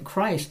life in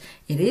Christ.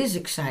 It is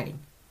exciting.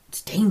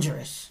 It's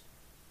dangerous,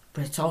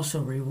 but it's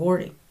also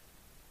rewarding.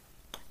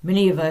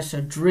 Many of us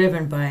are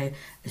driven by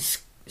a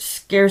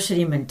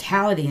scarcity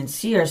mentality and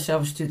see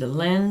ourselves through the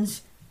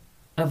lens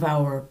of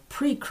our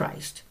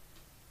pre-Christ,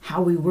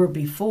 how we were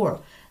before.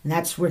 And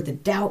that's where the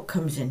doubt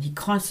comes in.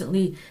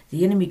 The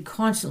enemy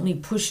constantly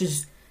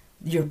pushes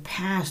your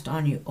past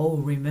on you. Oh,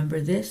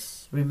 remember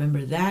this?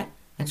 Remember that?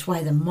 That's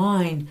why the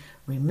mind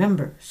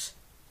remembers.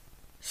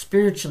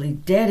 Spiritually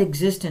dead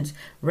existence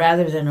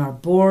rather than our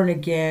born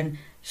again,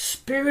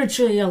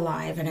 spiritually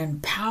alive and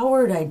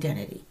empowered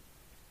identity.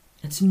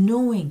 It's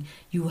knowing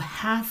you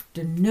have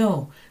to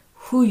know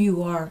who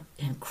you are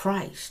in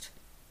Christ.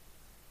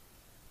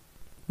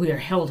 We are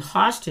held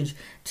hostage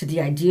to the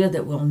idea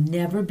that we'll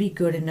never be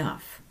good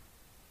enough,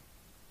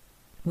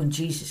 when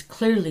Jesus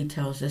clearly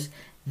tells us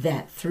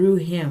that through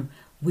him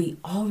we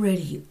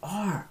already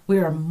are. We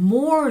are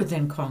more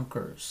than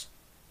conquerors.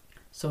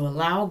 So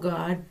allow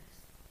God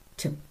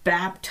to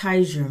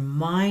baptize your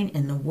mind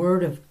in the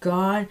Word of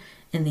God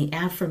and the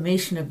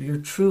affirmation of your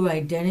true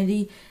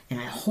identity. And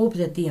I hope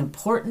that the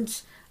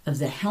importance of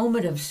the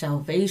helmet of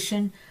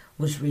salvation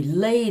was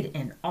relayed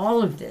in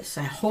all of this.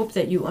 I hope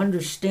that you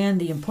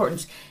understand the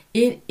importance.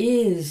 It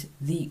is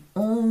the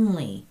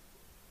only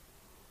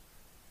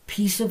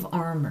piece of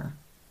armor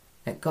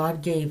that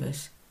God gave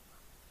us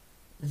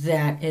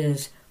that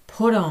is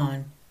put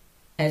on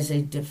as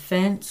a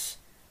defense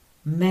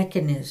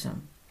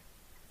mechanism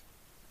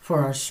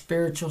for our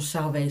spiritual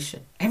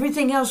salvation.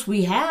 Everything else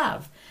we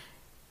have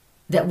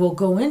that we'll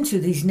go into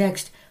these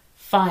next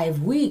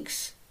 5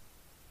 weeks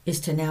is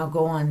to now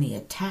go on the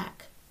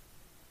attack.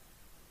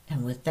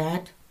 And with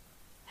that,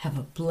 have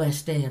a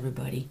blessed day,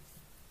 everybody.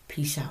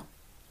 Peace out.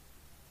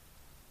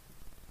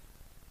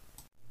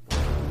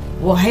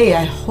 Well, hey,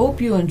 I hope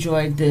you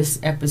enjoyed this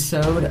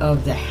episode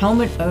of the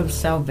Helmet of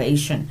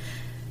Salvation.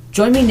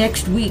 Join me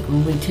next week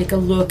when we take a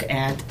look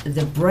at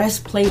the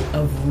breastplate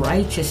of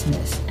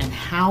righteousness and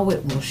how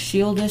it will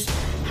shield us,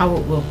 how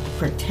it will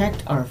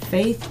protect our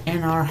faith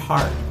and our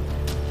heart.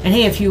 And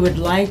hey, if you would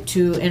like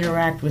to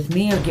interact with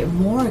me or get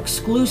more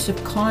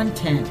exclusive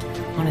content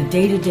on a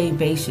day-to-day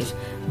basis,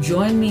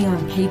 join me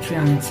on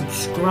Patreon and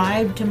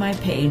subscribe to my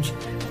page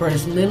for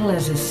as little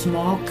as a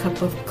small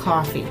cup of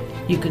coffee.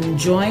 You can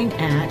join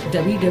at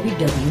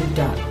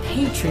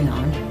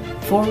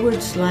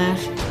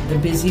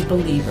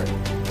www.patreon.com/TheBusyBeliever.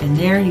 And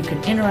there you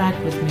can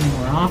interact with me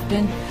more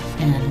often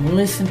and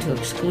listen to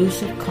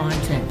exclusive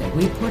content that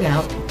we put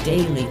out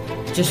daily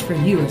just for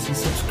you as a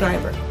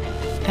subscriber.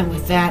 And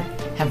with that,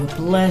 have a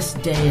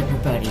blessed day,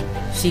 everybody.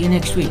 See you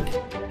next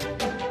week.